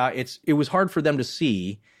it was hard for them to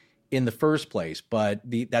see in the first place, but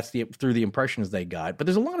that's through the impressions they got. But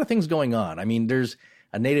there's a lot of things going on. I mean, there's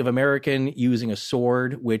a Native American using a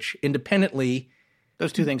sword, which independently...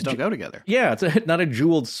 Those two things don't go together. Yeah, it's not a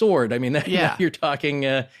jeweled sword. I mean, you're talking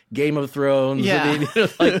Game of Thrones. Yeah.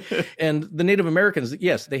 And the Native Americans,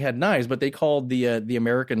 yes, they had knives, but they called the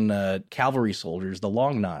American cavalry soldiers the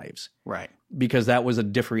long knives. Right. Because that was a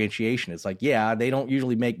differentiation. It's like, they don't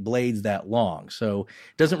usually make blades that long. So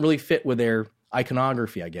it doesn't really fit with their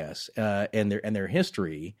iconography, I guess, and their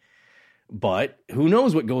history. But who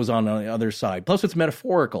knows what goes on the other side? Plus, it's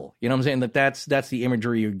metaphorical. You know what I'm saying? That's the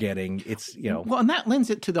imagery you're getting. It's, you know. Well, and that lends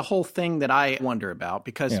it to the whole thing that I wonder about,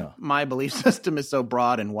 because my belief system is so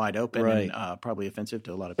broad and wide open and probably offensive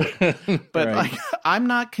to a lot of people. But I'm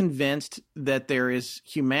not convinced that there is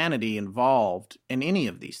humanity involved in any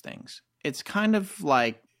of these things. It's kind of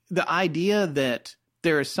like the idea that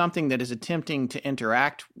there is something that is attempting to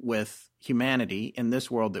interact with humanity in this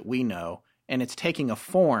world that we know, and it's taking a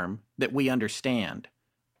form that we understand.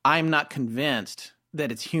 I'm not convinced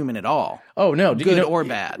that it's human at all. Oh, no. Good or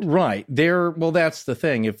bad. Right. Well, that's the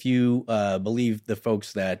thing. If you believe the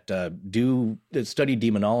folks that study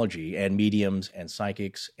demonology and mediums and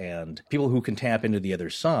psychics and people who can tap into the other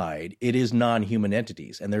side, it is non-human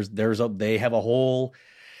entities. And they have a whole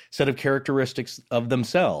set of characteristics of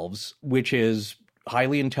themselves, which is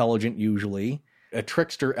highly intelligent usually, a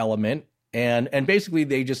trickster element, and basically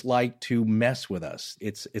they just like to mess with us.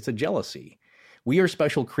 It's a jealousy. We are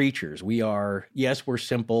special creatures. We're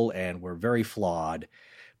simple and we're very flawed,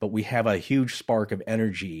 but we have a huge spark of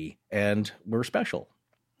energy and we're special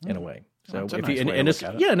in a way. So That's a nice way to look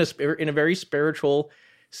at it. in a very spiritual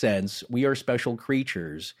sense, we are special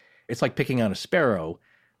creatures. It's like picking on a sparrow,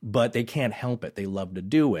 but they can't help it. They love to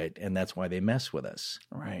do it, and that's why they mess with us.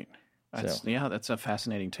 Right. That's a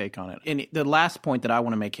fascinating take on it. And the last point that I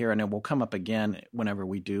want to make here, and it will come up again whenever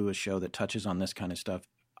we do a show that touches on this kind of stuff,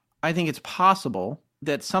 I think it's possible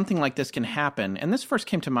that something like this can happen. And this first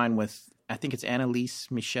came to mind with, I think it's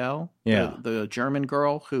Anneliese Michel, the German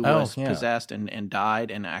girl who was possessed and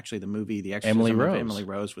died. And actually the movie The Exorcism of Emily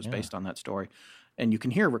Rose was based on that story. And you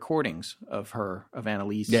can hear recordings of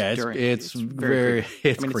Anneliese. Yeah, it's very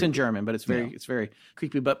it's in German, but it's very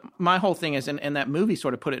creepy. But my whole thing is, and that movie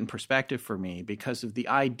sort of put it in perspective for me because of the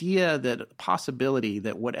idea that possibility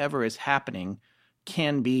that whatever is happening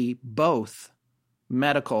can be both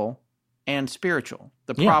medical and spiritual.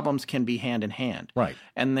 The problems can be hand in hand. Right.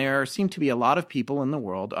 And there seem to be a lot of people in the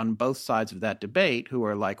world on both sides of that debate who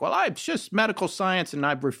are like, well, it's just medical science and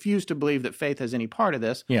I refuse to believe that faith has any part of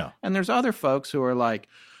this. Yeah. And there's other folks who are like,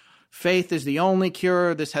 faith is the only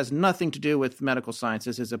cure. This has nothing to do with medical science.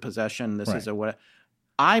 This is a possession. This is a what.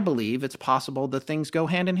 I believe it's possible that things go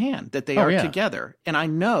hand in hand, that they are together. And I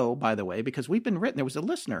know, by the way, because there was a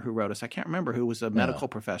listener who wrote us, I can't remember who was a medical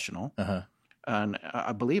professional. And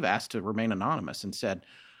I believe asked to remain anonymous and said,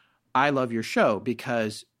 I love your show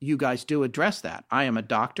because you guys do address that. I am a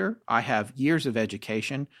doctor. I have years of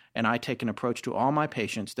education, and I take an approach to all my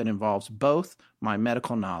patients that involves both my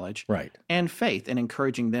medical knowledge and faith, and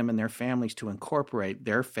encouraging them and their families to incorporate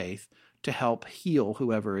their faith to help heal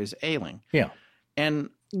whoever is ailing. Yeah.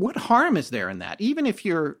 And what harm is there in that? Even if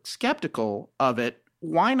you're skeptical of it,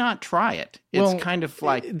 why not try it? It's kind of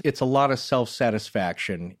like... It's a lot of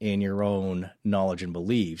self-satisfaction in your own knowledge and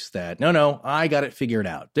beliefs that, no, I got it figured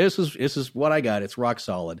out. This is what I got. It's rock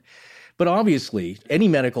solid. But obviously, any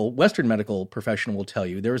Western medical professional will tell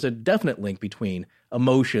you there's a definite link between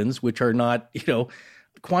emotions, which are not,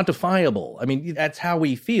 quantifiable. I mean, that's how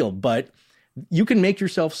we feel. But you can make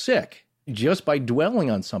yourself sick just by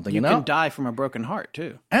dwelling on something. You can die from a broken heart,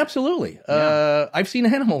 too. Absolutely. Yeah. I've seen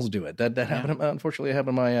animals do it. That happened. Unfortunately, it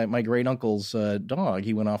happened to my great uncle's dog.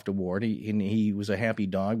 He went off to war. He was a happy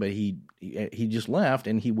dog, but he just left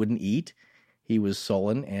and he wouldn't eat. He was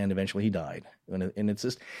sullen, and eventually he died. And it's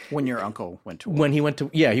just when your uncle went to war. When he went to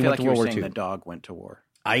he went to World War II. The dog went to war.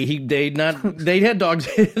 They had dogs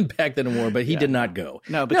back then in war, but he did not go.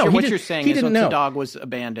 No, but what you're saying is the dog was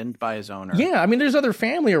abandoned by his owner. Yeah, I mean, there's other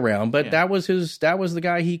family around, but that was the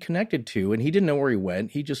guy he connected to, and he didn't know where he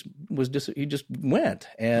went. He just went,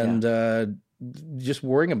 and just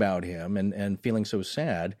worrying about him and feeling so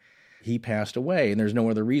sad, he passed away, and there's no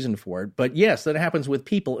other reason for it. But yes, that happens with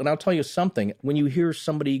people, and I'll tell you something. When you hear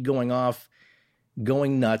somebody going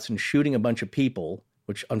nuts and shooting a bunch of people,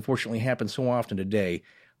 which unfortunately happens so often today,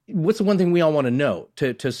 what's the one thing we all want to know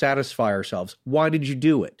to satisfy ourselves? Why did you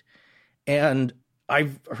do it? And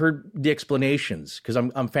I've heard the explanations because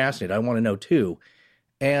I'm fascinated. I want to know too.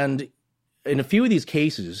 And in a few of these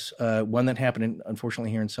cases, one that happened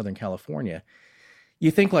unfortunately here in Southern California,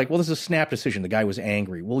 you think like, well, this is a snap decision. The guy was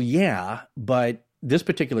angry. Well, yeah, but this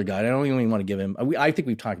particular guy, I don't even want to give him, I think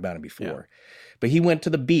we've talked about him before. Yeah. But he went to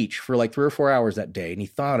the beach for like 3 or 4 hours that day, and he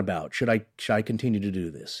thought about, should I continue to do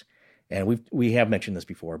this? And we have mentioned this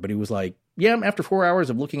before, but he was like, yeah, after 4 hours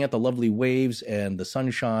of looking at the lovely waves and the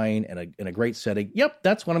sunshine and a great setting, yep,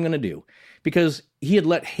 that's what I'm going to do. Because he had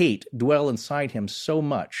let hate dwell inside him so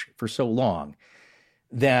much for so long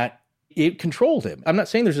that it controlled him. I'm not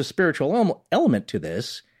saying there's a spiritual element to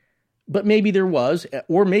this, but maybe there was,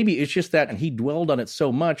 or maybe it's just that he dwelled on it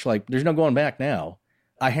so much, like there's no going back now.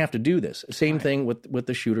 I have to do this. Same thing with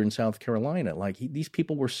the shooter in South Carolina. Like these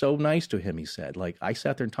people were so nice to him, he said. Like I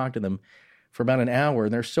sat there and talked to them for about an hour,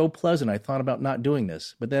 and they're so pleasant. I thought about not doing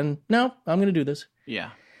this, but then no, I'm going to do this.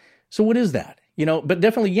 Yeah. So what is that? But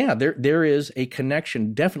definitely, yeah, there is a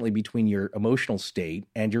connection definitely between your emotional state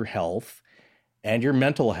and your health, and your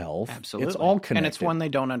mental health. Absolutely. It's all connected. And it's one they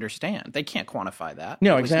don't understand. They can't quantify that.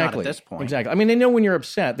 No, at least exactly. Not at this point. Exactly. I mean, they know when you're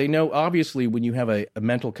upset. They know, obviously, when you have a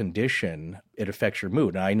mental condition, it affects your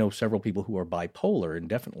mood. And I know several people who are bipolar, and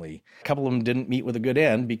definitely a couple of them didn't meet with a good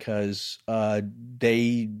end because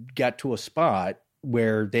they got to a spot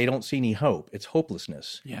where they don't see any hope. It's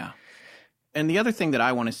hopelessness. Yeah. And the other thing that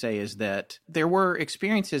I want to say is that there were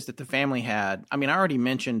experiences that the family had. I mean, I already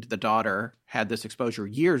mentioned the daughter had this exposure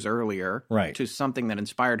years earlier to something that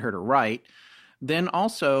inspired her to write. Then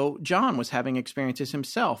also, John was having experiences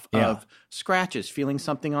himself of scratches, feeling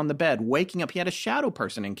something on the bed, waking up. He had a shadow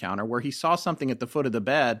person encounter where he saw something at the foot of the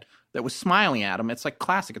bed that was smiling at him. It's like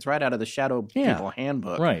classic. It's right out of the Shadow People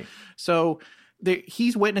handbook. Right. So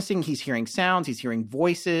he's witnessing, he's hearing sounds, he's hearing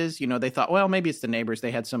voices. You know, they thought, well, maybe it's the neighbors. They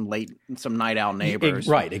had some night owl neighbors.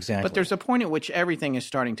 Right, exactly. But there's a point at which everything is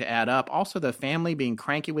starting to add up. Also, the family being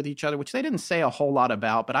cranky with each other, which they didn't say a whole lot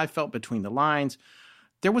about, but I felt between the lines.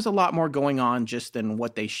 There was a lot more going on just than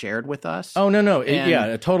what they shared with us. Oh, no.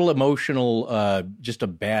 A total emotional, just a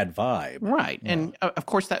bad vibe. Right. Yeah. And of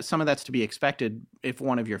course, some of that's to be expected if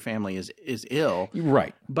one of your family is ill.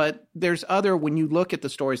 Right. But there's when you look at the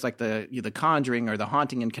stories like the Conjuring or The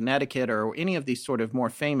Haunting in Connecticut or any of these sort of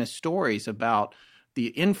more famous stories about the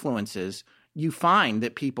influences, you find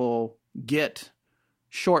that people get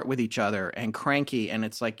short with each other and cranky, and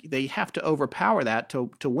it's like they have to overpower that to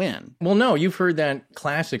win. Well, no, you've heard that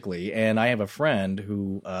classically, and I have a friend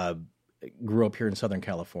who grew up here in Southern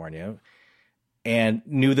California and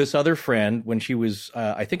knew this other friend when she was,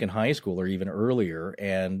 I think, in high school or even earlier,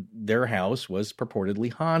 and their house was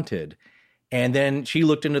purportedly haunted. And then she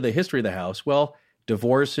looked into the history of the house. Well,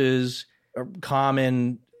 divorces are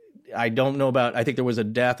common. I don't know about, I think there was a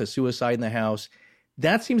death, a suicide in the house.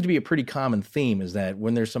 That seems to be a pretty common theme, is that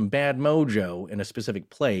when there's some bad mojo in a specific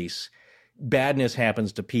place, badness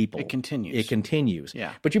happens to people. It continues.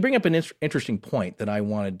 Yeah. But you bring up an interesting point that I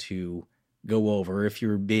wanted to go over. If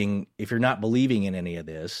you're not believing in any of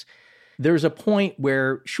this, there's a point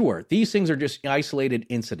where, sure, these things are just isolated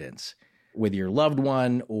incidents with your loved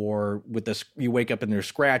one, or with you wake up and there's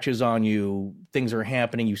scratches on you, things are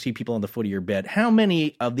happening, you see people on the foot of your bed. How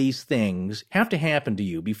many of these things have to happen to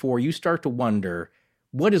you before you start to wonder,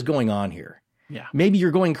 what is going on here? Yeah. Maybe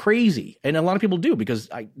you're going crazy. And a lot of people do because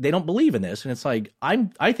they don't believe in this. And it's like,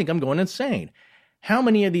 I think I'm going insane. How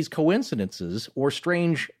many of these coincidences or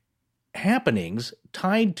strange happenings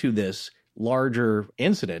tied to this larger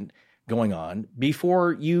incident going on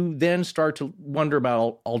before you then start to wonder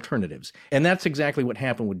about alternatives? And that's exactly what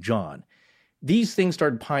happened with John. These things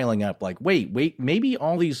started piling up like, wait, maybe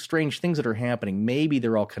all these strange things that are happening, maybe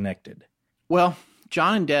they're all connected. Well,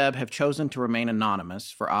 John and Deb have chosen to remain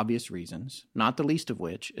anonymous for obvious reasons, not the least of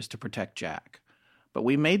which is to protect Jack. But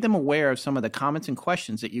we made them aware of some of the comments and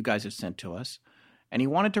questions that you guys have sent to us, and he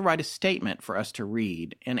wanted to write a statement for us to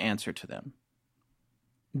read in answer to them.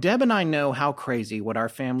 Deb and I know how crazy what our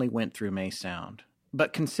family went through may sound,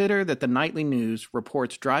 but consider that the nightly news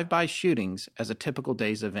reports drive-by shootings as a typical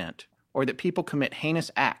day's event, or that people commit heinous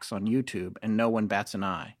acts on YouTube and no one bats an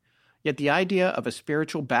eye. Yet the idea of a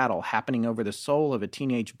spiritual battle happening over the soul of a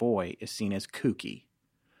teenage boy is seen as kooky.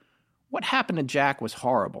 What happened to Jack was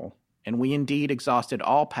horrible, and we indeed exhausted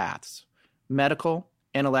all paths, medical,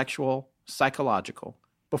 intellectual, psychological,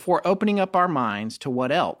 before opening up our minds to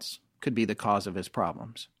what else could be the cause of his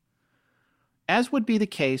problems. As would be the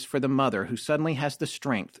case for the mother who suddenly has the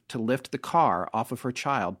strength to lift the car off of her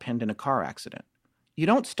child pinned in a car accident. You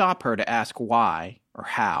don't stop her to ask why or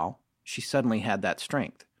how she suddenly had that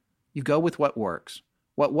strength. You go with what works.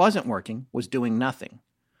 What wasn't working was doing nothing.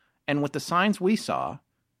 And with the signs we saw,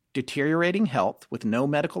 deteriorating health with no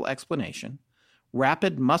medical explanation,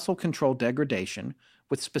 rapid muscle control degradation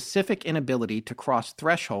with specific inability to cross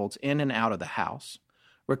thresholds in and out of the house,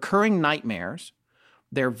 recurring nightmares,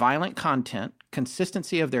 their violent content,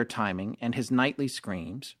 consistency of their timing, and his nightly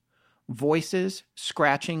screams, voices,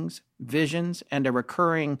 scratchings, visions, and a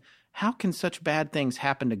recurring "how can such bad things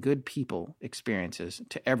happen to good people" experiences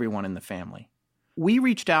to everyone in the family. We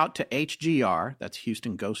reached out to HGR, that's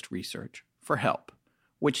Houston Ghost Research, for help,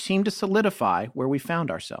 which seemed to solidify where we found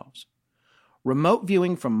ourselves. Remote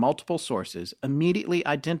viewing from multiple sources, immediately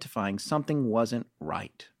identifying something wasn't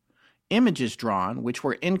right. Images drawn which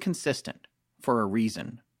were inconsistent, for a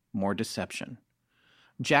reason, more deception.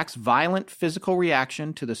 Jack's violent physical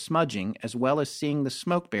reaction to the smudging as well as seeing the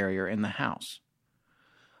smoke barrier in the house.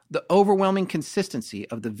 The overwhelming consistency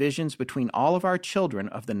of the visions between all of our children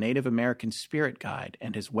of the Native American spirit guide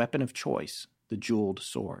and his weapon of choice, the jeweled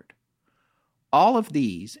sword. All of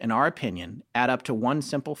these, in our opinion, add up to one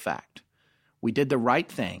simple fact. We did the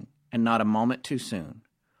right thing, and not a moment too soon.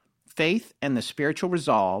 Faith and the spiritual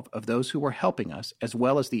resolve of those who were helping us, as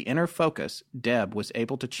well as the inner focus Deb was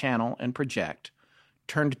able to channel and project,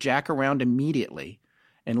 turned Jack around immediately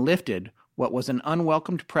and lifted what was an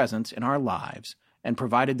unwelcomed presence in our lives and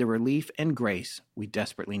provided the relief and grace we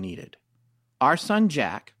desperately needed. Our son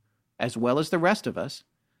Jack, as well as the rest of us,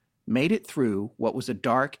 made it through what was a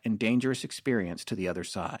dark and dangerous experience to the other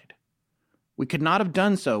side. We could not have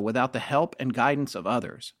done so without the help and guidance of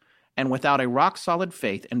others, and without a rock-solid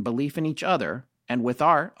faith and belief in each other, and with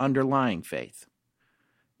our underlying faith.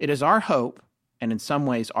 It is our hope, and in some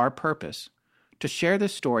ways our purpose, to share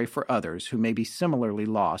this story for others who may be similarly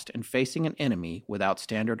lost and facing an enemy without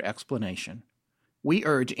standard explanation. We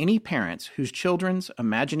urge any parents whose children's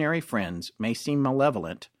imaginary friends may seem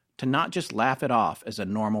malevolent to not just laugh it off as a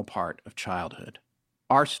normal part of childhood.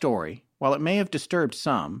 Our story, while it may have disturbed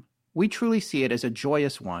some, we truly see it as a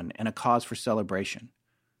joyous one and a cause for celebration.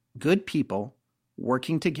 Good people,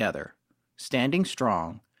 working together, standing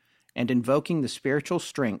strong, and invoking the spiritual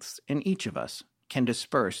strengths in each of us can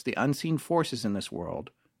disperse the unseen forces in this world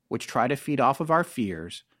which try to feed off of our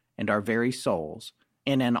fears and our very souls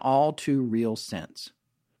in an all too real sense.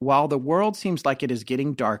 While the world seems like it is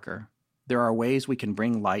getting darker, there are ways we can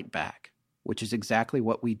bring light back, which is exactly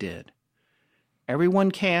what we did.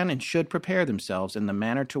 Everyone can and should prepare themselves in the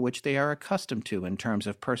manner to which they are accustomed to in terms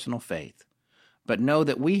of personal faith, but know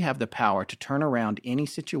that we have the power to turn around any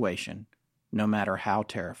situation, no matter how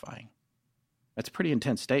terrifying. That's a pretty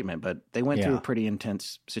intense statement, but they went through a pretty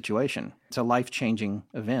intense situation. It's a life-changing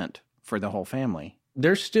event for the whole family.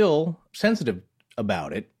 They're still sensitive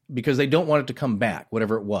about it because they don't want it to come back,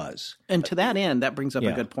 whatever it was. And to that end, that brings up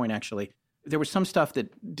a good point, actually. There was some stuff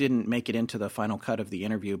that didn't make it into the final cut of the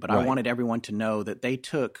interview, but I wanted everyone to know that they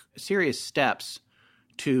took serious steps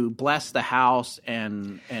to bless the house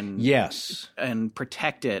and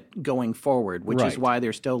protect it going forward, which is why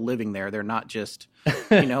they're still living there. They're not just,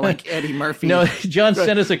 like Eddie Murphy. No, John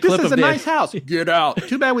sent us a clip of this. This is a nice house. Get out.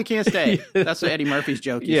 Too bad we can't stay. That's what Eddie Murphy's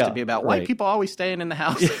joke used to be about. White people always staying in the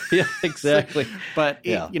house. Yeah, exactly. But,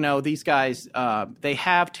 these guys, they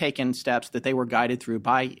have taken steps that they were guided through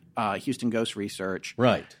by Houston Ghost Research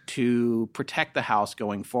to protect the house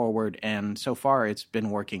going forward. And so far, it's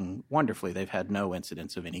been working wonderfully. They've had no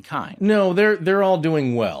incidents of any kind. No, they're all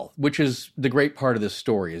doing well, which is the great part of this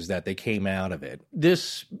story is that they came out of it.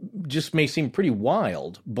 This just may seem pretty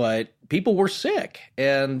wild, but people were sick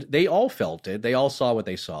and they all felt it. They all saw what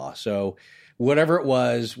they saw. So whatever it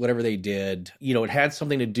was, whatever they did, it had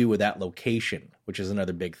something to do with that location, which is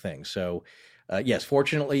another big thing. So yes,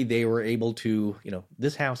 fortunately they were able to,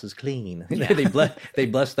 this house is clean. Yeah. they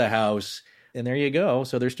blessed the house and there you go.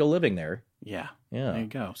 So they're still living there. Yeah. There you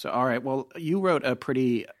go. So, all right. Well, you wrote a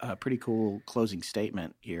pretty cool closing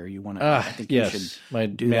statement here. You want to? I think you should my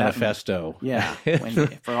do manifesto.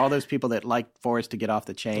 For all those people that like Forrest to get off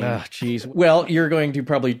the chain. Jeez. Well, you're going to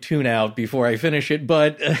probably tune out before I finish it,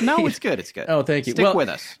 but no, it's good. It's good. Oh, thank you. Stick with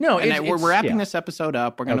us. No, we're wrapping this episode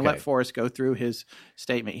up. We're going to let Forrest go through his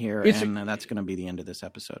statement here, and that's going to be the end of this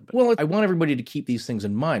episode. But. Well, I want everybody to keep these things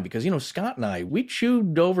in mind because Scott and I we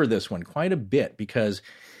chewed over this one quite a bit because.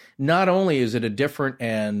 Not only is it a different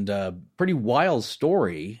and pretty wild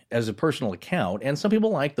story as a personal account, and some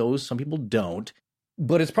people like those, some people don't,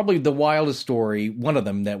 but it's probably the wildest story, one of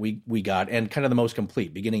them that we got, and kind of the most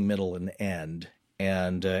complete, beginning, middle, and end,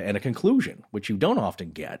 and a conclusion, which you don't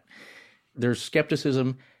often get. There's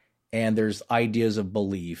skepticism, and there's ideas of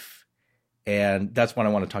belief, and that's what I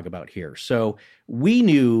want to talk about here. So we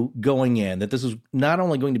knew going in that this was not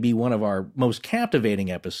only going to be one of our most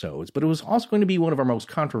captivating episodes, but it was also going to be one of our most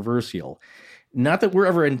controversial. Not that we're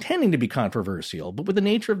ever intending to be controversial, but with the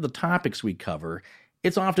nature of the topics we cover,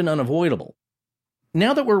 it's often unavoidable.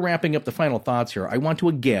 Now that we're wrapping up the final thoughts here, I want to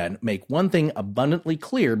again make one thing abundantly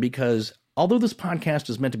clear because although this podcast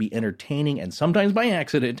is meant to be entertaining and sometimes by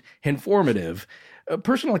accident informative,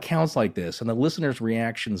 personal accounts like this and the listeners'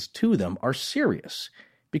 reactions to them are serious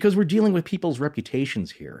because we're dealing with people's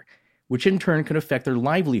reputations here, which in turn can affect their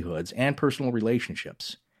livelihoods and personal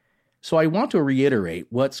relationships. So I want to reiterate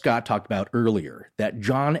what Scott talked about earlier, that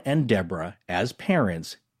John and Deborah, as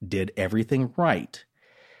parents, did everything right.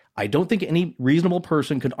 I don't think any reasonable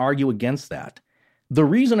person could argue against that. The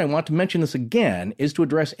reason I want to mention this again is to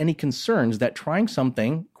address any concerns that trying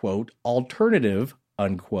something, quote, alternative,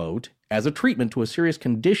 unquote, as a treatment to a serious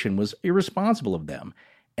condition was irresponsible of them,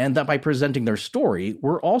 and that by presenting their story,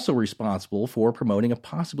 we're also responsible for promoting a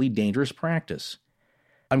possibly dangerous practice.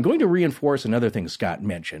 I'm going to reinforce another thing Scott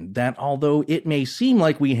mentioned, that although it may seem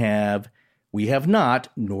like we have not,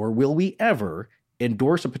 nor will we ever,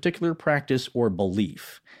 endorse a particular practice or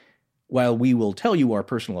belief. While we will tell you our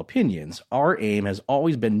personal opinions, our aim has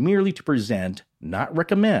always been merely to present, not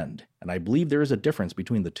recommend, and I believe there is a difference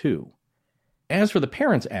between the two. As for the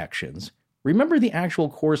parents' actions, remember the actual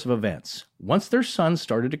course of events. Once their son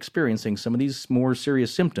started experiencing some of these more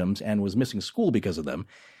serious symptoms and was missing school because of them,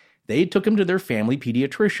 they took him to their family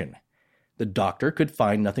pediatrician. The doctor could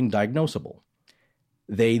find nothing diagnosable.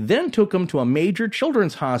 They then took him to a major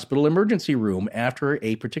children's hospital emergency room after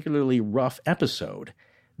a particularly rough episode.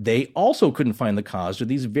 They also couldn't find the cause to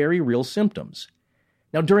these very real symptoms.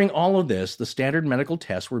 Now, during all of this, the standard medical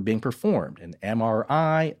tests were being performed, an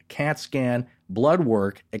MRI, CAT scan, blood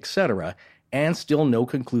work, etc., and still no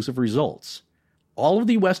conclusive results. All of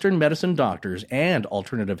the Western medicine doctors and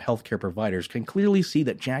alternative healthcare providers can clearly see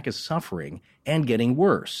that Jack is suffering and getting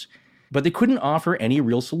worse, but they couldn't offer any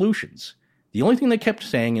real solutions. The only thing they kept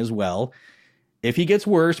saying is, well, if he gets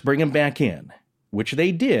worse, bring him back in, which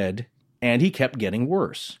they did, and he kept getting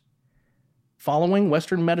worse. Following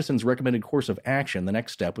Western medicine's recommended course of action, the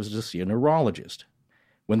next step was to see a neurologist.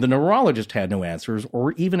 When the neurologist had no answers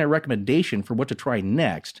or even a recommendation for what to try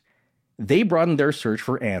next, they broadened their search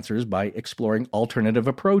for answers by exploring alternative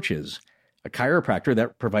approaches. A chiropractor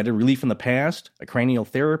that provided relief in the past, a cranial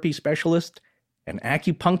therapy specialist, an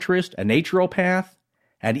acupuncturist, a naturopath,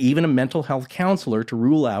 and even a mental health counselor to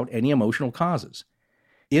rule out any emotional causes.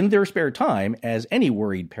 In their spare time, as any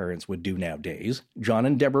worried parents would do nowadays, John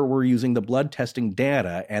and Deborah were using the blood testing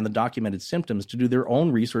data and the documented symptoms to do their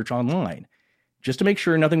own research online, just to make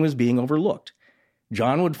sure nothing was being overlooked.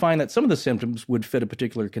 John would find that some of the symptoms would fit a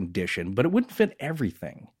particular condition, but it wouldn't fit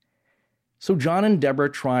everything. So John and Deborah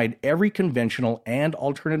tried every conventional and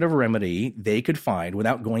alternative remedy they could find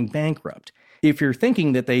without going bankrupt. If you're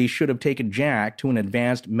thinking that they should have taken Jack to an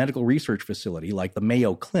advanced medical research facility like the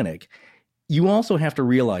Mayo Clinic, you also have to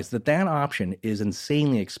realize that that option is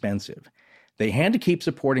insanely expensive. They had to keep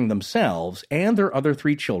supporting themselves and their other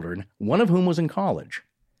 3 children, one of whom was in college.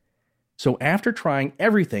 So after trying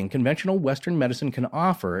everything conventional Western medicine can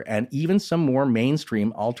offer and even some more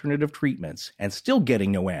mainstream alternative treatments and still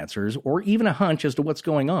getting no answers or even a hunch as to what's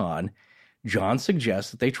going on, John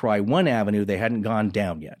suggests that they try one avenue they hadn't gone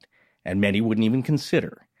down yet, and many wouldn't even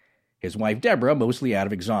consider. His wife Deborah, mostly out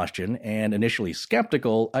of exhaustion and initially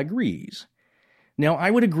skeptical, agrees. Now,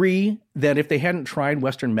 I would agree that if they hadn't tried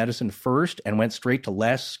Western medicine first and went straight to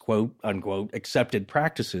less, quote-unquote, accepted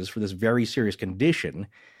practices for this very serious condition,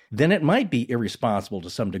 then it might be irresponsible to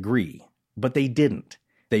some degree. But they didn't.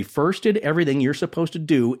 They first did everything you're supposed to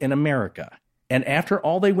do in America. And after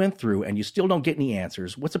all they went through and you still don't get any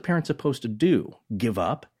answers, what's a parent supposed to do? Give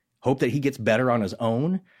up? Hope that he gets better on his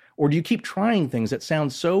own? Or do you keep trying things that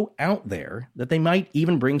sound so out there that they might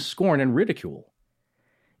even bring scorn and ridicule?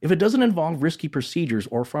 If it doesn't involve risky procedures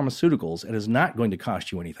or pharmaceuticals and is not going to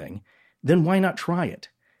cost you anything, then why not try it?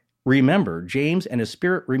 Remember, James and his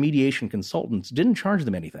spirit remediation consultants didn't charge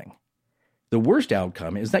them anything. The worst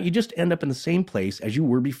outcome is that you just end up in the same place as you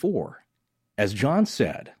were before. As John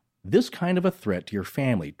said, this kind of a threat to your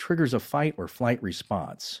family triggers a fight or flight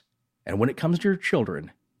response. And when it comes to your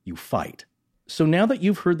children, you fight. So now that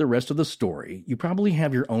you've heard the rest of the story, you probably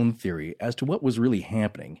have your own theory as to what was really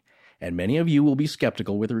happening. And many of you will be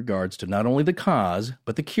skeptical with regards to not only the cause,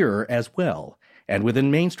 but the cure as well. And within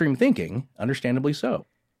mainstream thinking, understandably so.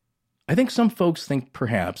 I think some folks think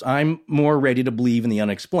perhaps I'm more ready to believe in the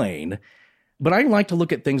unexplained, but I like to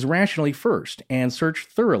look at things rationally first and search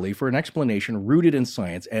thoroughly for an explanation rooted in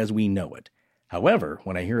science as we know it. However,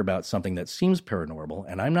 when I hear about something that seems paranormal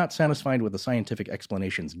and I'm not satisfied with the scientific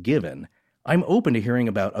explanations given, I'm open to hearing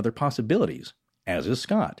about other possibilities, as is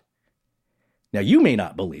Scott. Now, you may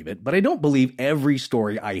not believe it, but I don't believe every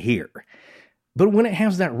story I hear. But when it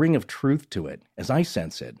has that ring of truth to it, as I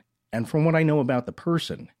sense it, and from what I know about the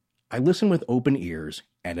person, I listen with open ears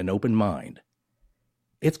and an open mind.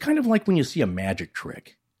 It's kind of like when you see a magic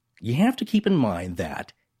trick. You have to keep in mind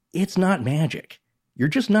that it's not magic. You're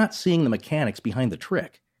just not seeing the mechanics behind the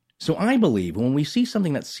trick. So I believe when we see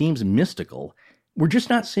something that seems mystical, we're just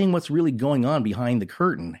not seeing what's really going on behind the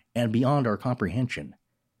curtain and beyond our comprehension.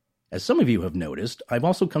 As some of you have noticed, I've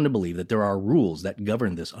also come to believe that there are rules that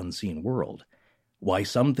govern this unseen world. Why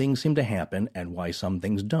some things seem to happen and why some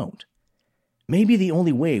things don't. Maybe the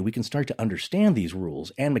only way we can start to understand these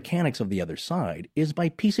rules and mechanics of the other side is by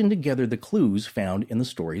piecing together the clues found in the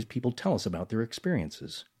stories people tell us about their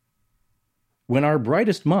experiences. When our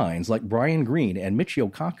brightest minds like Brian Greene and Michio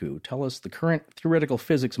Kaku tell us the current theoretical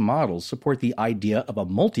physics models support the idea of a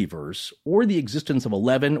multiverse or the existence of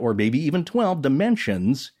 11 or maybe even 12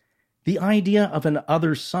 dimensions, the idea of an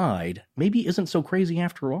other side maybe isn't so crazy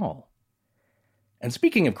after all. And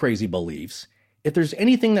speaking of crazy beliefs, If there's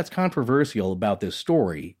anything that's controversial about this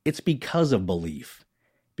story, it's because of belief.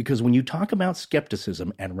 Because when you talk about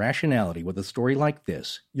skepticism and rationality with a story like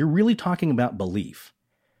this, you're really talking about belief.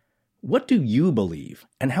 What do you believe,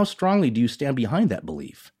 and how strongly do you stand behind that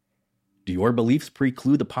belief? Do your beliefs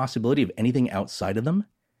preclude the possibility of anything outside of them?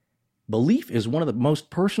 Belief is one of the most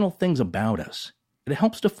personal things about us. It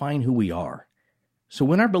helps define who we are. So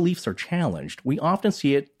when our beliefs are challenged, we often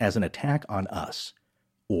see it as an attack on us,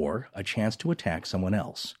 or a chance to attack someone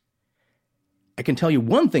else. I can tell you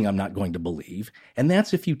one thing I'm not going to believe, and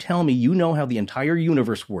that's if you tell me you know how the entire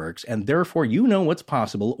universe works, and therefore you know what's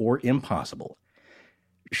possible or impossible.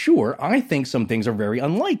 Sure, I think some things are very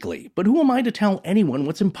unlikely, but who am I to tell anyone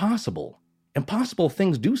what's impossible? Impossible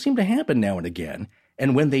things do seem to happen now and again,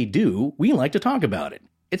 and when they do, we like to talk about it.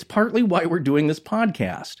 It's partly why we're doing this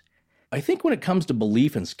podcast. I think when it comes to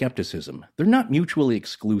belief and skepticism, they're not mutually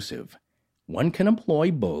exclusive. One can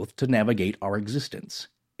employ both to navigate our existence.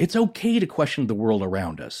 It's okay to question the world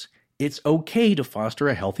around us. It's okay to foster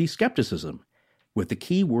a healthy skepticism, with the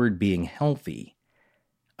key word being healthy.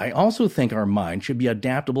 I also think our mind should be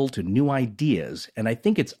adaptable to new ideas, and I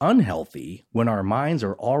think it's unhealthy when our minds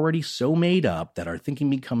are already so made up that our thinking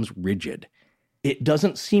becomes rigid. It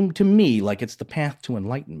doesn't seem to me like it's the path to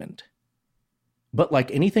enlightenment. But like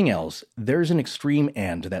anything else, there's an extreme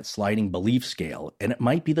end to that sliding belief scale, and it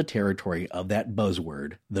might be the territory of that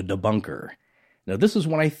buzzword, the debunker. Now, this is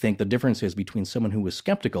what I think the difference is between someone who is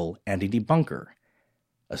skeptical and a debunker.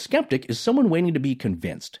 A skeptic is someone waiting to be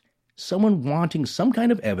convinced, someone wanting some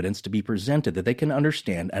kind of evidence to be presented that they can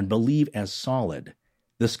understand and believe as solid.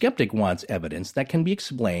 The skeptic wants evidence that can be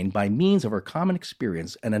explained by means of our common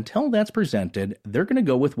experience, and until that's presented, they're going to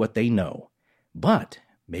go with what they know. But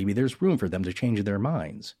maybe there's room for them to change their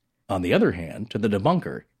minds. On the other hand, to the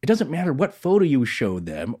debunker, it doesn't matter what photo you showed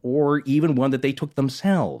them, or even one that they took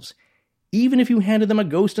themselves. Even if you handed them a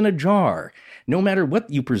ghost in a jar, no matter what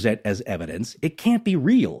you present as evidence, it can't be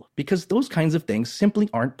real, because those kinds of things simply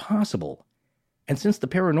aren't possible. And since the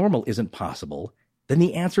paranormal isn't possible, then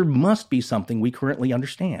the answer must be something we currently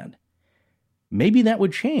understand. Maybe that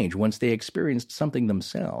would change once they experienced something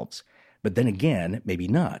themselves, but then again, maybe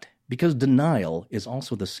not, because denial is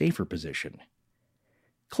also the safer position.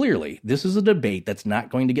 Clearly, this is a debate that's not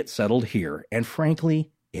going to get settled here, and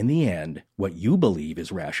frankly, in the end, what you believe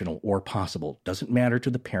is rational or possible doesn't matter to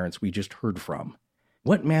the parents we just heard from.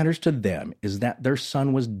 What matters to them is that their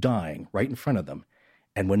son was dying right in front of them,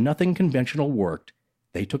 and when nothing conventional worked,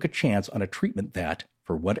 they took a chance on a treatment that,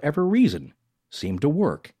 for whatever reason, seemed to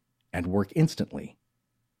work, and work instantly.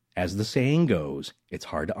 As the saying goes, it's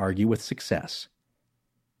hard to argue with success.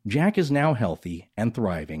 Jack is now healthy and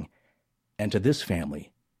thriving, and to this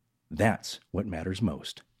family, that's what matters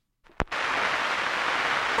most.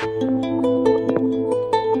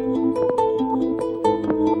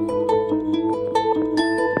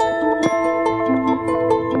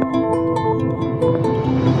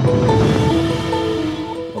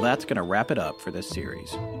 Well, that's going to wrap it up for this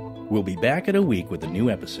series. We'll be back in a week with a new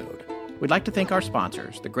episode. We'd like to thank our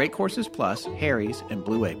sponsors, the Great Courses Plus, Harry's, and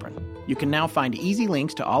Blue Apron. You can now find easy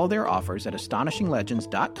links to all of their offers at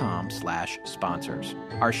astonishinglegends.com/sponsors.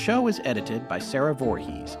 Our show is edited by Sarah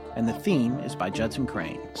Voorhees, and the theme is by Judson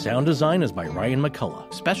Crane. Sound design is by Ryan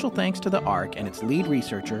McCullough. Special thanks to the ARC and its lead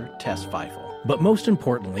researcher, Tess Feifel. But most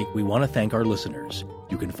importantly, we want to thank our listeners.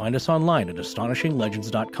 You can find us online at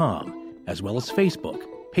astonishinglegends.com, as well as Facebook,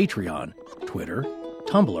 Patreon, Twitter,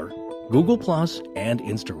 Tumblr, Google+, and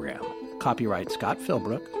Instagram. Copyright Scott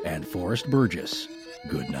Philbrook and Forrest Burgess.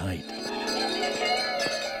 Good night.